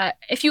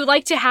 If you would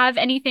like to have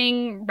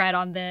anything read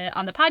on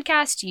the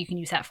podcast, you can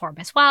use that form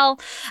as well.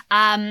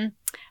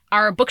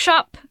 Our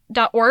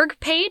bookshop.org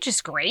page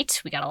is great.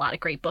 We got a lot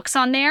of great books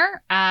on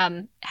there.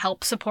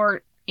 Help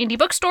support indie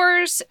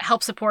bookstores,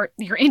 help support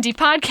your indie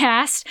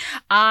podcast,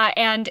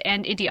 and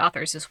indie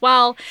authors as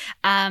well.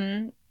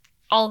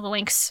 All of the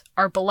links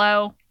are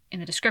below in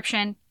the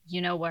description.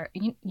 You know where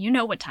you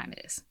know what time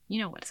it is.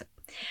 You know what is it.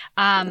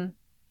 I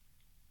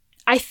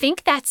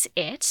think that's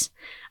it.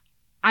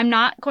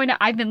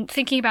 I've been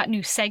thinking about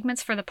new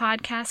segments for the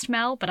podcast,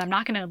 Mel, but I'm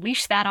not going to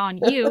unleash that on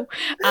you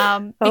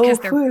because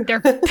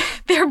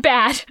they're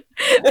bad.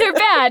 They're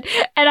bad,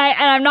 and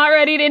I'm not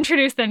ready to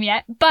introduce them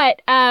yet.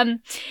 But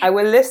I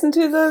will listen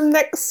to them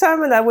next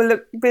time, and I will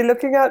be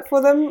looking out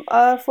for them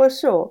for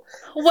sure.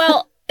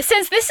 Well,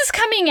 since this is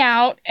coming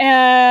out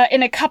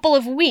in a couple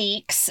of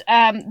weeks,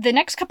 the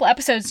next couple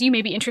episodes you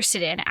may be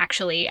interested in,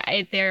 actually.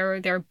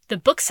 They're the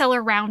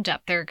bookseller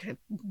roundup. They're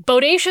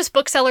Bodacious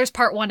Booksellers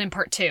Part 1 and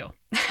Part 2.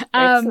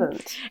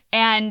 Excellent.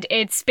 And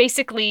it's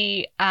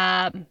basically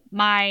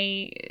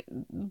my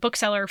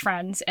bookseller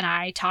friends and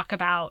I talk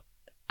about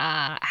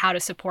how to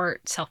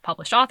support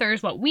self-published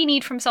authors, what we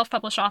need from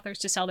self-published authors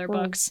to sell their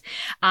books,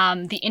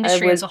 the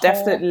industry as a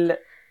whole.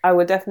 I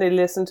would definitely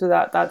listen to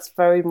that. That's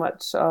very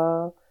much...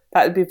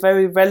 that would be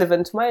very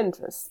relevant to my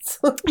interests.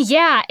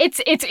 Yeah,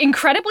 it's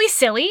incredibly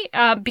silly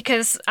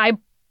because I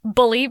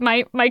bully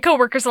my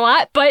coworkers a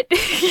lot, but they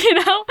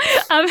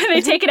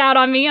take it out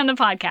on me on the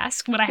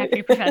podcast when I have to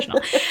be professional.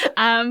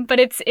 But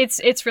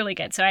it's really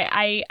good. So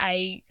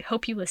I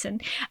hope you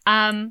listen.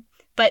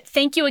 But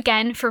thank you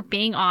again for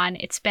being on.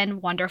 It's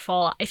been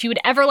wonderful. If you would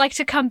ever like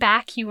to come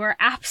back, you are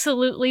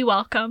absolutely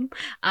welcome.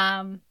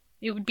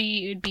 It would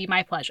be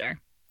my pleasure.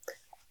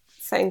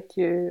 Thank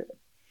you.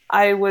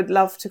 I would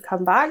love to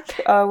come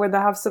back when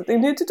I have something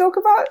new to talk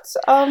about.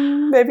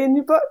 Maybe a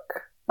new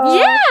book.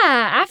 Yeah,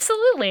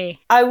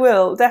 absolutely. I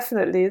will,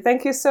 definitely.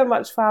 Thank you so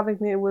much for having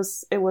me.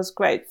 It was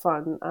great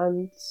fun.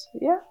 And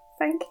yeah,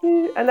 thank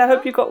you. And I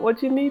hope you got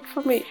what you need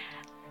from me.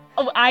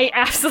 Oh, I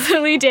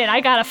absolutely did.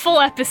 I got a full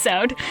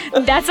episode.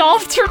 That's all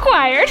that's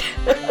required.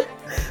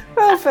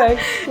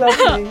 Perfect.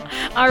 Lovely.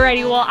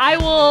 Alrighty, well, I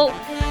will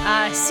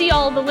see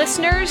all the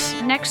listeners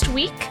next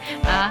week.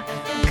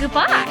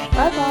 Goodbye.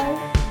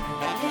 Bye-bye.